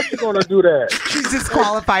course you're gonna do that. She's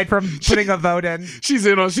disqualified from putting a vote in. She's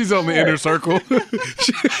on the inner circle.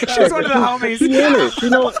 She's one of the homies. She in it. She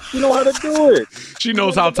know how to do it. She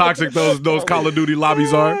knows how toxic those Call of Duty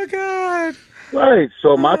lobbies are. Oh God. Right.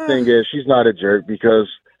 So my thing is, she's not a jerk because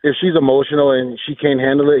if she's emotional and she can't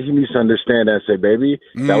handle it, he needs to understand that and say, baby,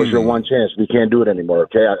 that was your one chance. We can't do it anymore,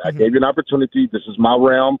 okay? I gave you an opportunity. This is my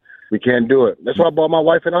realm. We can't do it. That's why I bought my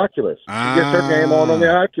wife an Oculus. She gets her game on the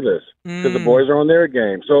Oculus because the boys are on their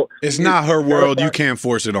game. So it's not her world. You can't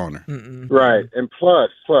force it on her. Right. And plus,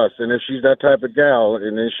 and if she's that type of gal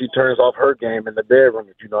and then she turns off her game in the bedroom,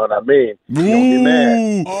 if you know what I mean, you don't get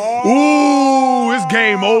mad. Ooh, it's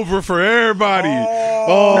game over for everybody.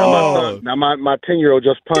 Now my 10-year-old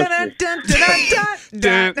just punched me.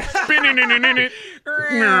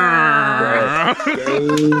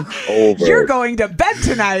 Over. You're going to bed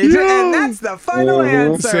tonight, and that's the final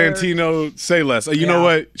answer. Santino, say less. You know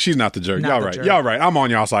what? She's not the jerk. Y'all right. Y'all right. I'm on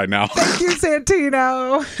y'all side now. Thank you,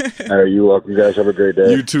 Santino. Hey, you're welcome. You guys have a great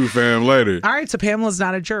day. You too, fam. Later. All right, so Pamela's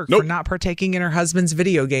not a jerk for not partaking in her husband's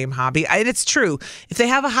video game hobby. And it's true. If they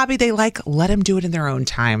have a hobby they like, let them do it in their own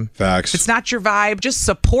time. Facts. If it's not your vibe, just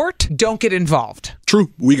support. Don't get involved.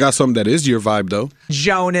 True. We got something that is your vibe, though.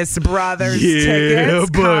 Jonas Brothers tickets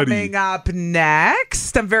buddy. coming up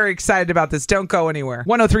next. I'm very excited about this. Don't go anywhere.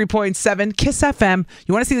 103.7 Kiss FM.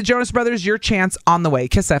 You want to see the Jonas Brothers? Your chance on the way.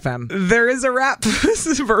 Kiss FM. There is a rap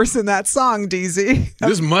verse in that song, DZ.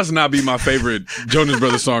 This must not be my favorite Jonas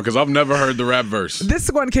Brothers song because I've never heard the rap verse. This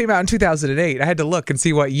one came out in 2008. I had to look and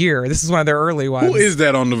see what year. This is one of their early ones. Who is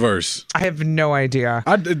that on the verse? I have no idea.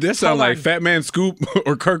 That sounds like Fat Man Scoop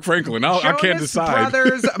or Kirk Franklin. I can't decide.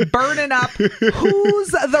 Brothers burning up.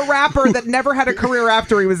 Who's the rapper that never had a career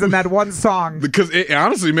after he was in that one song? Because it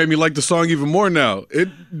honestly made me like the song even more now.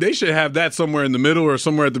 They should have that somewhere in the middle or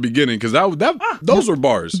somewhere at the beginning because those were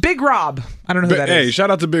bars. Big Rob. I don't know who that is. Hey,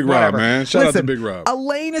 shout out to Big Rob, man. Shout out to Big Rob.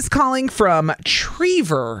 Elaine is calling from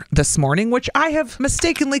Trever this morning, which I have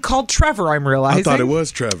mistakenly called Trevor, I'm realizing. I thought it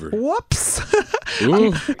was Trevor. Whoops.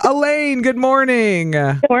 Elaine, good morning.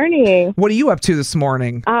 Good morning. What are you up to this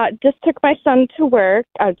morning? Just took my son to work,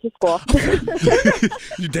 to school.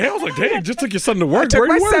 I was like, dang, just took your son to work. I took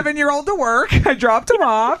my 7-year-old to work. I dropped him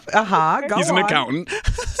off. He's an accountant.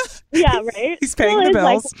 Yeah, right? He's paying the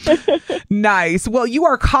bills. Nice. Well, you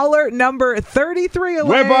are caller number 33,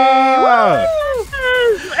 Elaine.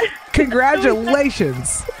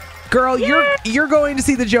 Congratulations. Girl, you're going to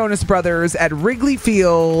see the Jonas Brothers at Wrigley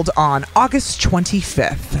Field on August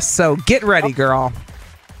 25th. So get ready, girl.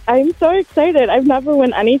 I'm so excited. I've never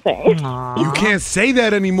won anything. Aww. You can't say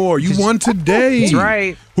that anymore. You won today. That's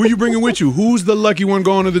right. Who are you bringing with you? Who's the lucky one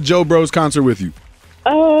going to the Joe Bros concert with you?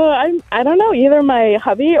 I don't know, either my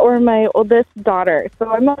hubby or my oldest daughter. So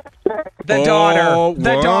I'm not sure. The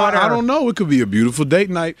daughter. I don't know. It could be a beautiful date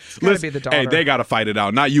night. Be the daughter. Hey, they got to fight it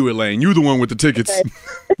out. Not you, Elaine. You the one with the tickets. Okay.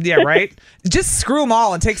 Yeah, right? Just screw them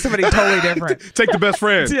all and take somebody totally different. Take the best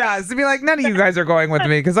friend. Yeah, to be like, none of you guys are going with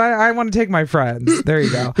me because I want to take my friends. There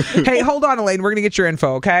you go. Hey, hold on, Elaine. We're going to get your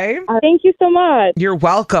info, okay? Thank you so much. You're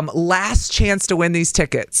welcome. Last chance to win these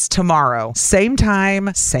tickets tomorrow. Same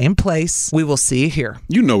time, same place. We will see you here.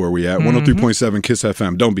 You know where we at. 103.7 Kiss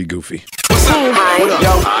FM. Don't be goofy.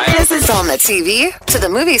 Hi. This is on the TV, to the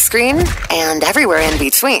movie screen, and everywhere in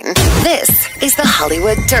between. This is the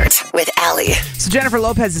Hollywood Dirt with Allie. So Jennifer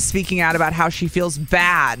Lopez is speaking out about how she feels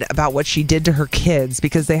bad about what she did to her kids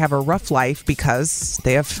because they have a rough life because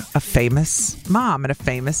they have a famous mom and a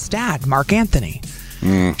famous dad, Mark Anthony.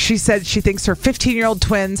 She said she thinks her 15-year-old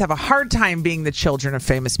twins have a hard time being the children of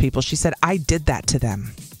famous people. She said, I did that to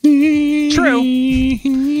them. True.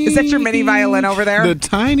 Is that your mini violin over there? The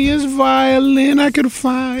tiniest violin I could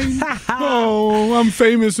find. Oh, I'm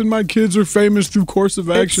famous and my kids are famous through course of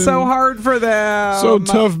action. It's so hard for them. So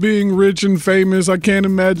tough being rich and famous. I can't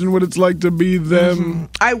imagine what it's like to be them.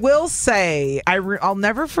 I will say, I'll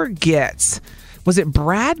never forget, was it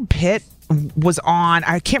Brad Pitt was on,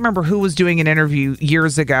 I can't remember who was doing an interview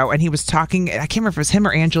years ago, and he was talking, I can't remember if it was him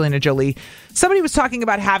or Angelina Jolie. Somebody was talking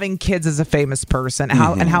about having kids as a famous person,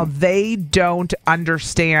 and how they don't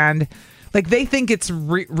understand, like they think it's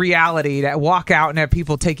reality to walk out and have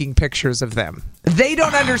people taking pictures of them. They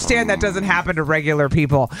don't understand that doesn't happen to regular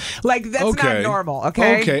people. Like, that's not normal,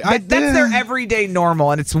 okay? That's their everyday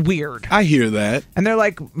normal, and it's weird. I hear that. And they're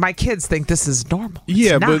like, my kids think this is normal.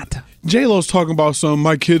 Yeah, but J-Lo's talking about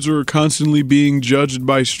my kids are constantly being judged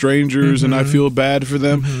by strangers, and I feel bad for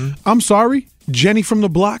them. I'm sorry, Jenny from the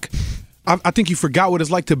block. I think you forgot what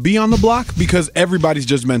it's like to be on the block because everybody's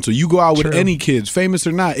judgmental. You go out with any kids, famous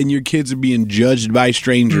or not, and your kids are being judged by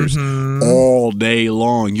strangers all day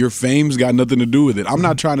long. Your fame's got nothing to do with it. I'm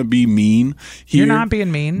not trying to be mean here. You're not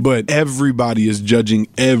being mean. But everybody is judging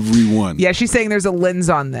everyone. Yeah, she's saying there's a lens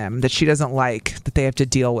on them that she doesn't like that they have to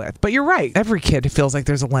deal with. But you're right. Every kid feels like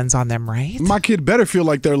there's a lens on them, right? My kid better feel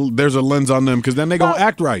like there's a lens on them because then they going to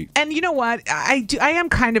act right. And you know what? I am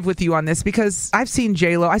kind of with you on this because I've seen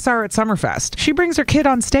J-Lo. I saw her at Summerfest. She brings her kid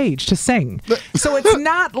on stage to sing. So it's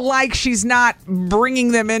not like she's not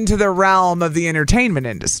bringing them into the realm of the entertainment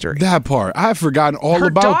industry. That part. I've forgotten all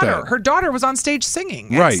about that. Her daughter was on stage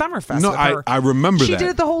singing at Summerfest. No, I remember that. She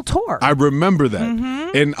did the whole tour. I remember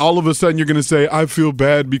that. And all of a sudden you're going to say, I feel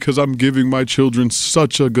bad because I'm giving my children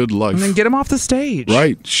such a good life. And then get them off the stage.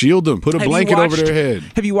 Right. Shield them. Put a blanket over their head.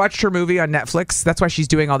 Have you watched her movie on Netflix? That's why she's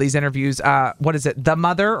doing all these interviews. What is it? The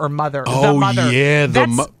Mother or Mother? Oh, the Mother. Yeah.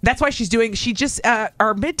 That's why she's doing... She just...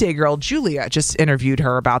 our midday girl, Julia, just interviewed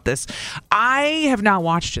her about this. I have not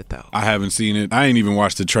watched it, though. I haven't seen it. I ain't even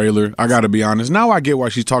watched the trailer. I got to be honest. Now I get why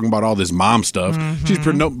she's talking about all this mom stuff. She's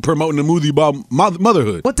promoting a movie about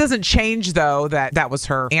motherhood. What doesn't change, though, that was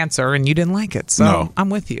her answer and you didn't like it. So I'm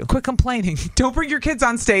with you. Quit complaining. Don't bring your kids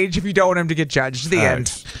on stage if you don't want them to get judged. The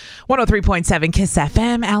end. 103.7 KISS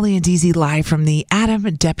FM, Allie and DZ live from the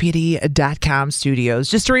AdamDeputy.com studios.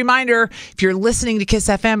 Just a reminder, if you're listening to KISS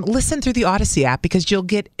FM, listen through the Odyssey app because you'll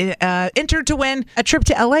get entered to win a trip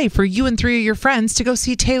to LA for you and 3 of your friends to go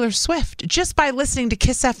see Taylor Swift just by listening to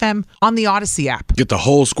KISS FM on the Odyssey app. Get the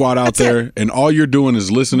whole squad out there, and all you're doing is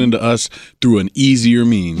listening to us through an easier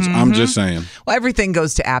means. I'm just saying. Well, everything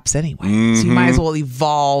goes to apps anyway, so you might as well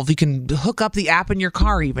evolve. You can hook up the app in your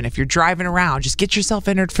car even if you're driving around. Just get yourself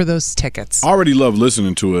entered for those tickets. I already love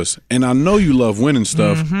listening to us, and I know you love winning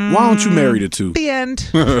stuff. Why don't you marry the two? The end.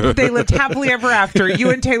 They lived happily ever after.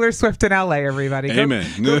 You and Taylor Swift in LA, everybody. Amen.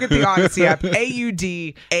 Go get the Odyssey app,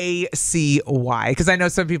 AUDACY, because I know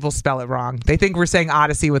some people spell it wrong. They think we're saying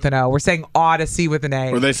Odyssey with an O. We're saying Odyssey with an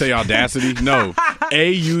A. Or they say Audacity. No.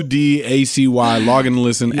 AUDACY. Log in and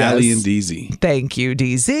listen. Yes. Allie and DZ. Thank you,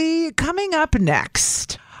 DZ. Coming up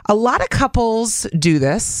next. A lot of couples do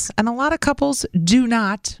this, and a lot of couples do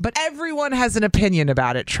not, but everyone has an opinion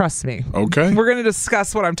about it. Trust me. Okay. We're going to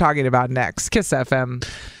discuss what I'm talking about next. KISS FM.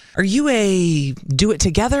 Are you a do it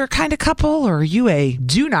together kind of couple, or are you a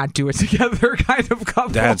do not do it together kind of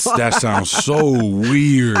couple? That sounds so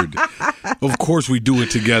weird. Of course we do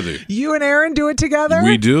it together. You and Aaron do it together?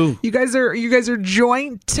 We do. You guys are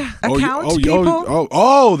joint account people?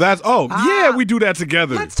 Yeah, we do that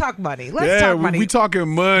together. Let's talk money. Let's talk money. We talking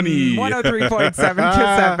money. 103.7 KISS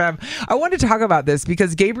FM. I want to talk about this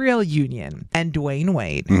because Gabrielle Union and Dwayne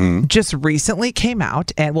Wade just recently came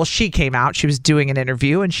out, and she came out. She was doing an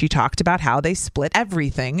interview, and she talked about how they split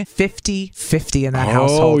everything 50-50 in that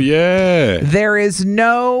household. Oh, yeah. There is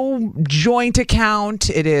no joint account.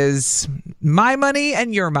 It is my money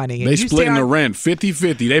and your money. They splitting the rent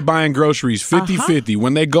 50-50. They buying groceries 50-50.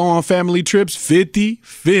 When they go on family trips,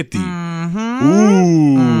 50-50.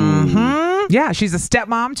 Ooh. Yeah, she's a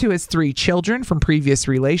stepmom to his 3 children from previous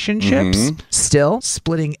relationships. Still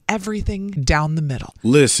splitting everything down the middle.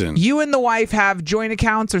 Listen. You and the wife have joint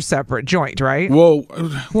accounts or separate? Joint, right? Well,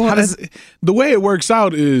 the way it works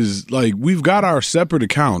out is like we've got our separate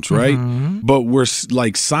accounts, right? But we're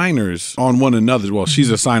like signers on one another. Well, she's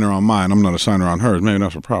a signer on mine. I'm not a signer on hers. Maybe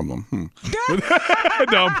that's a problem.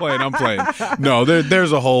 No, I'm playing. No,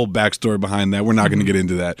 there's a whole backstory behind that. We're not going to get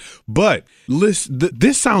into that. But listen,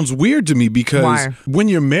 this sounds weird to me because when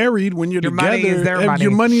you're married, when you're together, money is their money.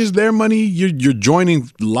 Your money is their money. You're joining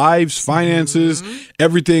lives, finances,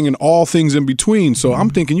 everything, and all things in between. So I'm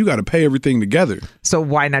thinking you got to pay everything together. So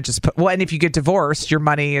why not just put? Well, and if you get divorced, your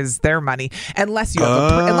money is their money, unless you have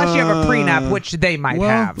a prenup, which they might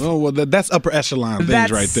have. Oh well, that's upper echelon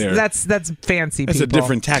things right there. That's fancy. That's people. a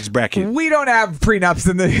different tax bracket. We don't have prenups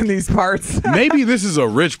in these parts. Maybe this is a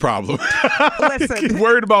rich problem. Listen,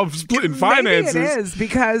 worried about splitting finances. Maybe it is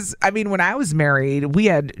because when I was married, we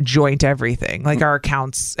had joint everything, like our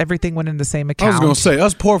accounts. Everything went in the same account. I was gonna say,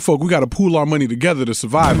 us poor folk, we got to pool our money together to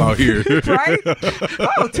survive out here, right?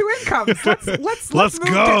 Oh, 2 incomes. Let's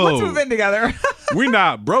go. Let's move in together. We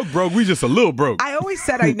not broke. We just a little broke. I always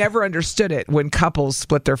said I never understood it when couples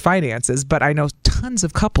split their finances, but I know tons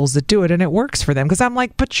of couples that do it and it works for them because I'm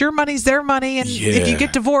like, but your money's their money, and if you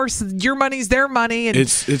get divorced, your money's their money, and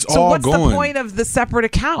it's so all what's going. the point of the separate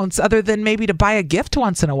accounts other than maybe to buy a gift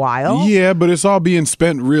once in a while? Yeah, but it's all being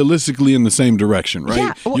spent realistically in the same direction, right?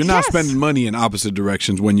 Yeah, well, you're not spending money in opposite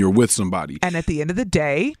directions when you're with somebody. And at the end of the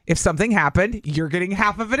day, if something happened, you're getting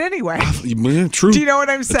half of it anyway. Man, true. Do you know what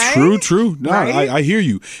I'm saying? True. No, right? I hear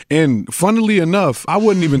you. And funnily enough, I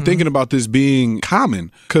wasn't even thinking about this being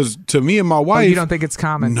common because to me and my wife. You don't think it's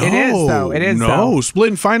common? No, it is, though. It is, though.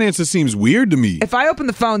 Splitting finances seems weird to me. If I open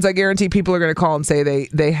the phones, I guarantee people are going to call and say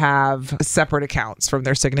they have separate accounts from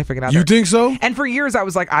their significant other. You think so? And for years, I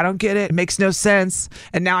was like, I don't get it. It makes no sense.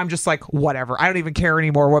 And now I'm just like, whatever. I don't even care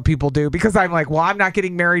anymore what people do because I'm like, well, I'm not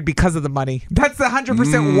getting married because of the money. That's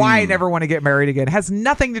 100% why I never want to get married again. It has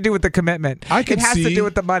nothing to do with the commitment. It has to do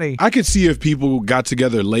with the money. I could see if people got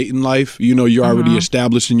together late in life, you're already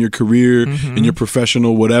established in your career, in your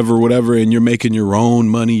professional whatever, and you're making your own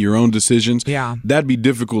money, your own decisions. Yeah. That'd be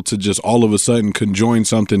difficult to just all of a sudden conjoin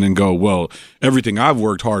something and go, well, everything I've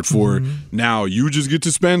worked hard for, now you just get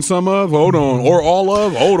to spend some of, hold on, or all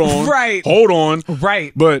of, hold on. Right. Hold on.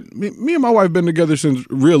 Right. But me and my wife been together since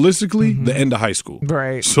realistically the end of high school.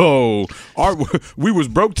 Right. So we was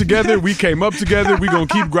broke together, we came up together, we gonna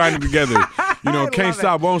keep grinding together. Can't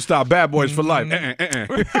stop, won't stop, bad boys for life.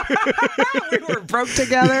 We were broke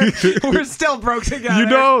together. We're still broke together. You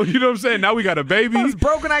know what I'm saying? Now we got a baby. I was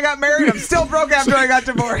broke when I got married. I'm still broke after I got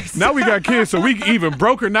divorced. Now we got kids, so we even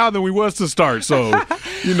broker now than we was to start. So,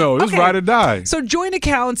 it's ride or die. So joint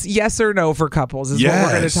accounts, yes or no for couples is what we're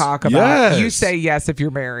going to talk about. Yes. You say yes if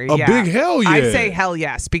you're married. A big hell yeah. I say hell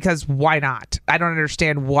yes because why not? I don't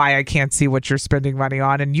understand why I can't see what you're spending money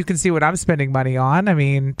on, and you can see what I'm spending money on. I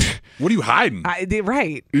mean, what are you hiding?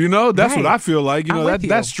 Right. You know, that's what I feel like. You know, you.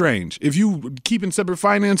 that's strange. If you keep in separate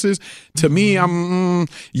finances, to me,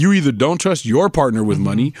 you either don't trust your partner with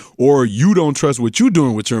money or you don't trust what you're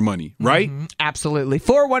doing with your money, right? Absolutely.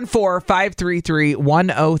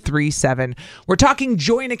 414-533-1037. We're talking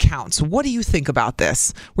joint accounts. What do you think about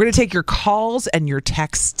this? We're going to take your calls and your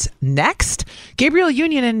texts next. Gabriel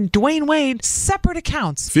Union and Dwayne Wade, separate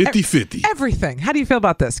accounts. 50-50. Everything. How do you feel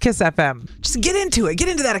about this? Kiss FM. Just get into it. Get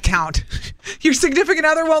into that account. Your significant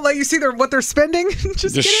other won't let you see what they're spending.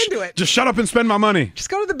 Just get into it. Just shut up and spend my money. Just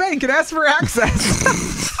go to the bank and ask for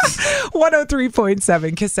access.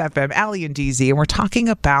 103.7 Kiss FM, Allie and DZ, and we're talking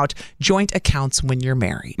about joint accounts when you're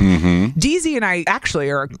married. DZ and I actually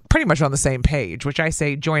are pretty much on the same page, which I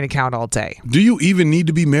say joint account all day. Do you even need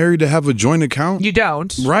to be married to have a joint account? You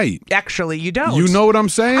don't. Right. Actually, you don't. You know what I'm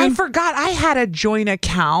saying? I forgot I had a joint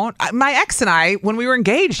account. My ex and I, when we were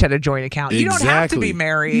engaged, had a joint account. You don't have to be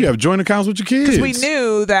married. You have joint accounts with your kids. Because we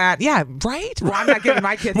knew that, right? Well, I'm not giving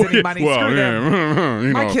my kids any money. Screw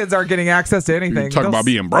them. My kids aren't getting access to anything. Talk about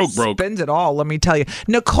being broke. Spend it all, let me tell you.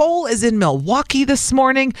 Nicole is in Milwaukee this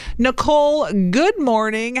morning. Nicole, good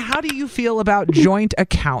morning. How do you feel about joint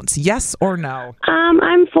accounts? Yes or no?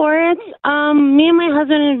 I'm for it. Me and my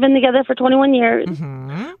husband have been together for 21 years.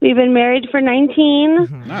 We've been married for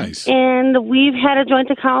 19. Nice. And we've had a joint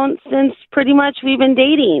account since pretty much we've been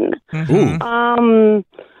dating.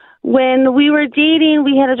 When we were dating,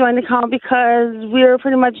 we had a joint account because we were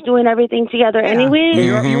pretty much doing everything together anyway.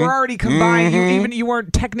 You were already combined. You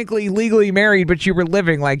weren't technically legally married, but you were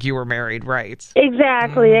living like you were married, right?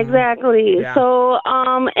 Exactly. Yeah. So,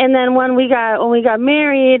 and then when we got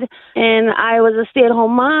married, and I was a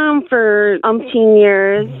stay-at-home mom for umpteen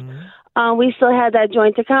years. We still had that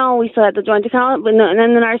joint account. We still had the joint account, and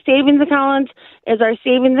then our savings account is our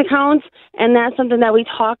savings account, and that's something that we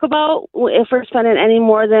talk about if we're spending any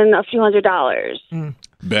more than a few $100s.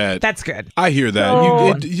 Bad. That's good. I hear that.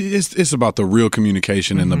 So, it's about the real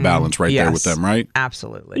communication and the balance there with them, right?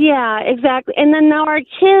 Absolutely. Yeah, exactly. And then now our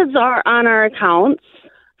kids are on our accounts.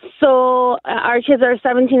 So our kids are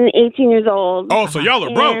 17 and 18 years old. Oh, so y'all are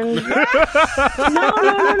broke.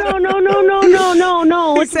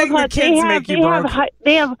 No. He's saying the kids make you broke.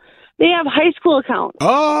 They have high school accounts.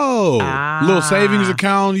 Oh, little savings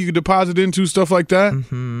account you can deposit into, stuff like that.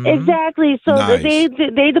 Exactly. So Nice. they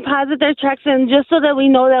deposit their checks in just so that we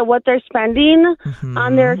know that what they're spending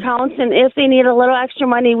on their accounts, and if they need a little extra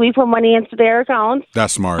money, we put money into their accounts.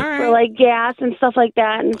 That's smart. For like gas and stuff like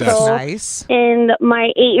that. And That's so, nice. And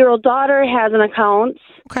my 8-year-old daughter has an account.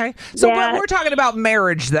 Okay. So but we're talking about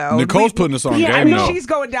marriage, though. Nicole's putting us on game, I mean, though. she's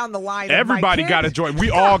going down the line. Everybody got a joint. We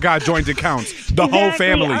all got joint accounts. The whole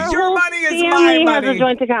family. Your money is my Family money. has a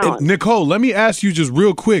joint account. Nicole, let me ask you just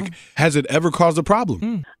real quick. Has it ever caused a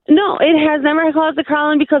problem? No, it has never caused a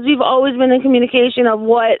problem because we've always been in communication of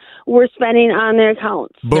what we're spending on their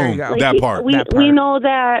accounts. Boom. That part. We know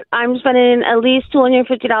that I'm spending at least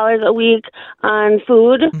 $250 a week on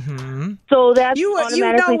food. So that's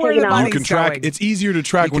automatically taken out. You can track. It's easier to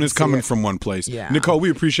track when it's coming from one place. Nicole, we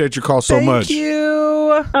appreciate your call so much. Thank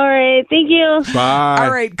you. All right. Thank you. Bye.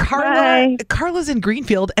 All right. Carla's in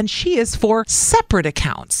Greenfield, and she is for separate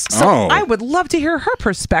accounts. So I would love to hear her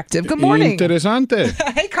perspective. Good morning. Interesante.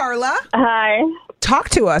 Hey, Carla. Hi. Talk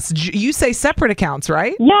to us. You say separate accounts,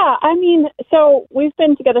 right? Yeah, I mean, so we've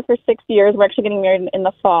been together for 6 years. We're actually getting married in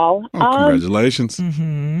the fall. Congratulations.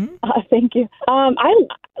 Thank you.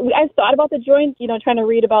 I've thought about the joint, trying to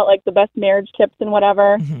read about like the best marriage tips and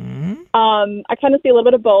whatever. I kind of see a little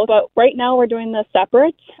bit of both, but right now we're doing the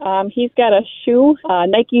separate. He's got a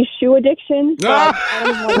Nike shoe addiction. Well,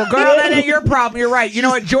 girl, that ain't your problem. You're right. You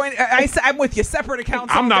know what? I'm with you. Separate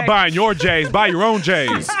accounts. I'm not buying your J's. Buy your own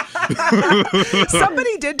J's.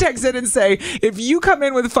 Somebody did text in and say, if you come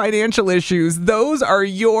in with financial issues, those are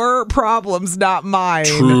your problems, not mine.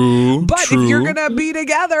 True. But if you're going to be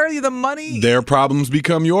together, the money. Their problems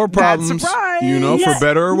become your problems. That's right. For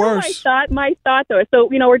better or worse. My thought though, so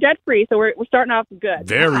we're debt free, so we're starting off good.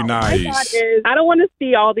 Very nice. My thought is, I don't want to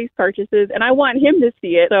see all these purchases, and I want him to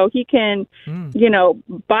see it so he can,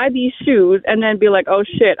 buy these shoes and then be like, oh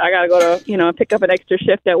shit, I gotta go to pick up an extra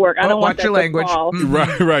shift at work. I don't want that your language.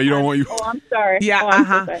 Right. You don't want you. Oh, I'm sorry.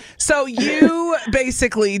 Yeah. So you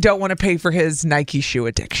basically don't want to pay for his Nike shoe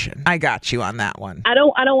addiction. I got you on that one. I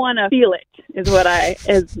don't want to feel it. Is what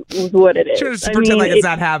it is. Just pretend like it's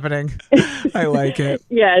not happening. I like it.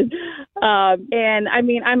 Yes. And I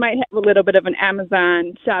mean, I might have a little bit of an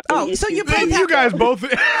Amazon shopping. Oh, so you both You guys both. You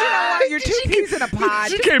know what? You're two peas in a pod.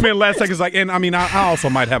 She came in last second, like, and I mean, I also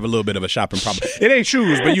might have a little bit of a shopping problem. It ain't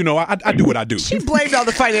shoes, but you know, I do what I do. She blamed all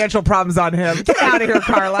the financial problems on him. Get out of here,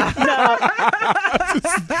 Carla.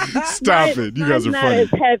 Stop it. You guys are not funny. as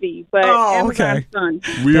heavy, but Amazon's fun.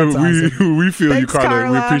 We awesome. feel Thanks, you, Carla.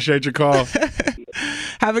 Carla. We appreciate your call.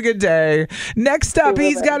 Have a good day. Next up,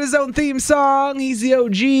 he's got his own theme song. He's the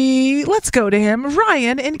OG. Let's go to him.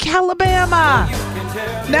 Ryan in Calabama.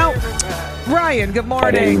 Now, Ryan, good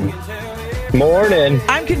morning. Morning.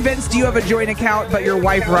 I'm convinced you have a joint account, but your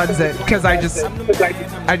wife runs it because I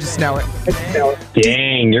just know it.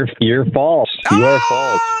 Dang, you're false. You are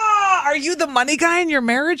false. Are you the money guy in your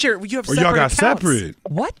marriage, or you have separate y'all got accounts? separate.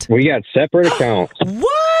 What? We got separate accounts.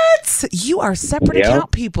 What? You are separate Yep.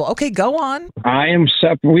 account people. Okay, go on. I am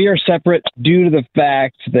we are separate due to the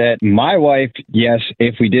fact that my wife, yes,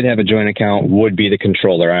 if we did have a joint account, would be the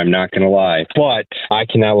controller. I'm not going to lie. But I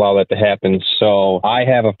cannot allow that to happen. So I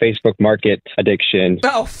have a Facebook Market addiction,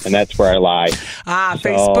 and that's where I lie.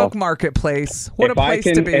 Facebook Marketplace. What a place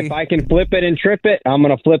to be. If I can flip it and trip it, I'm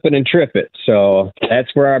going to flip it and trip it. So that's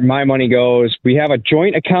where my money goes. We have a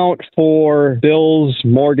joint account for bills,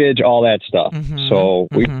 mortgage, all that stuff. So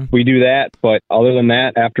we do that. But other than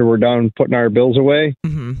that, after we're done putting our bills away,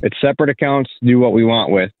 it's separate accounts to do what we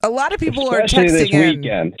want with. A lot of people Especially are texting this in.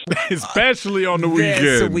 weekend. Especially on the This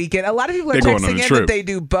weekend. weekend. A lot of people are They're going on texting a in trip. that they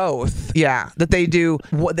do both. Yeah, that they do.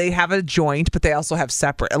 They have a joint, but they also have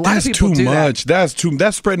separate. A lot That's of people too do much. That's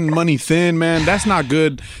spreading money thin, man. That's not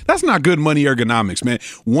good. That's not good money ergonomics, man.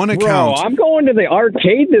 One account. Bro, I'm going to the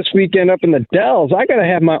arcade this weekend up in the Dells. I got to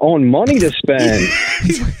have my own money to spend.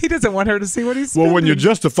 He doesn't want her to see what he's spending. Well, when you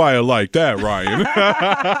justify it like that, Ryan.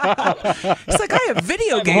 It's like, I have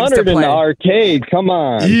video games to 100 in play. the arcade. Come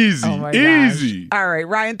on. Easy. Oh my Easy. All right,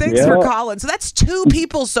 Ryan, thanks Yeah. for calling. So that's two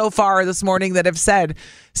people so far this morning that have said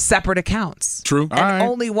separate accounts. True. And All right.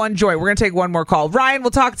 only one joint. We're going to take one more call. Ryan,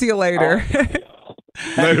 we'll talk to you later.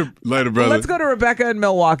 Later, brother. Let's go to Rebecca in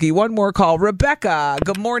Milwaukee. One more call. Rebecca,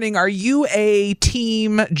 good morning. Are you a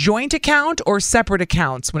team joint account or separate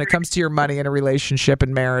accounts when it comes to your money in a relationship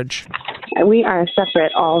and marriage? We are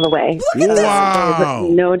separate all the way. Wow.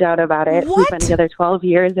 There's no doubt about it. We've been together 12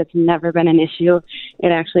 years. It's never been an issue.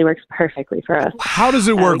 It actually works perfectly for us. How does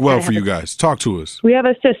it work well for you guys? Talk to us. We have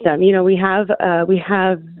a system. You know, we have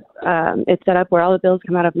it set up where all the bills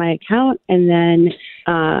come out of my account, and then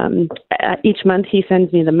each month he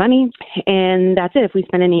sends me the money, and that's it. If we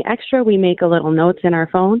spend any extra, we make a little notes in our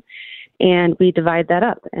phone, and we divide that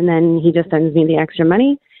up, and then he just sends me the extra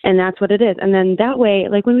money. And that's what it is. And then that way,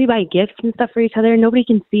 like when we buy gifts and stuff for each other, nobody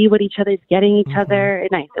can see what each other's getting each other.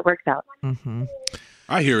 It's nice. It works out.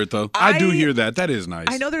 I hear it, though. I do hear that. That is nice.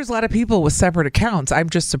 I know there's a lot of people with separate accounts. I'm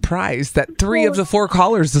just surprised that 3 of the 4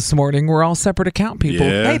 callers this morning were all separate account people.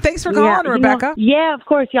 Yeah. Hey, thanks for calling, Rebecca. Yeah, of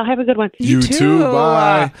course. Y'all have a good one. You too.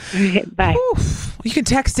 Bye. Bye. You can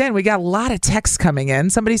text in. We got a lot of texts coming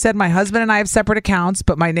in. Somebody said, my husband and I have separate accounts,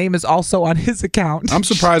 but my name is also on his account. I'm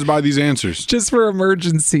surprised by these answers. Just for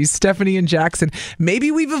emergencies. Stephanie and Jackson.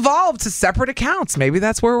 Maybe we've evolved to separate accounts. Maybe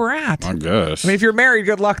that's where we're at. I guess. I mean, if you're married,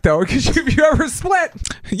 good luck, though, because if you ever split,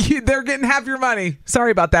 they're getting half your money.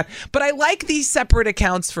 Sorry about that. But I like these separate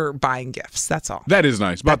accounts for buying gifts. That's all. That is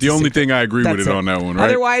nice. About the only thing I agree with it on that one, right?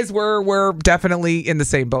 Otherwise, we're definitely in the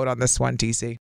same boat on this one, TC.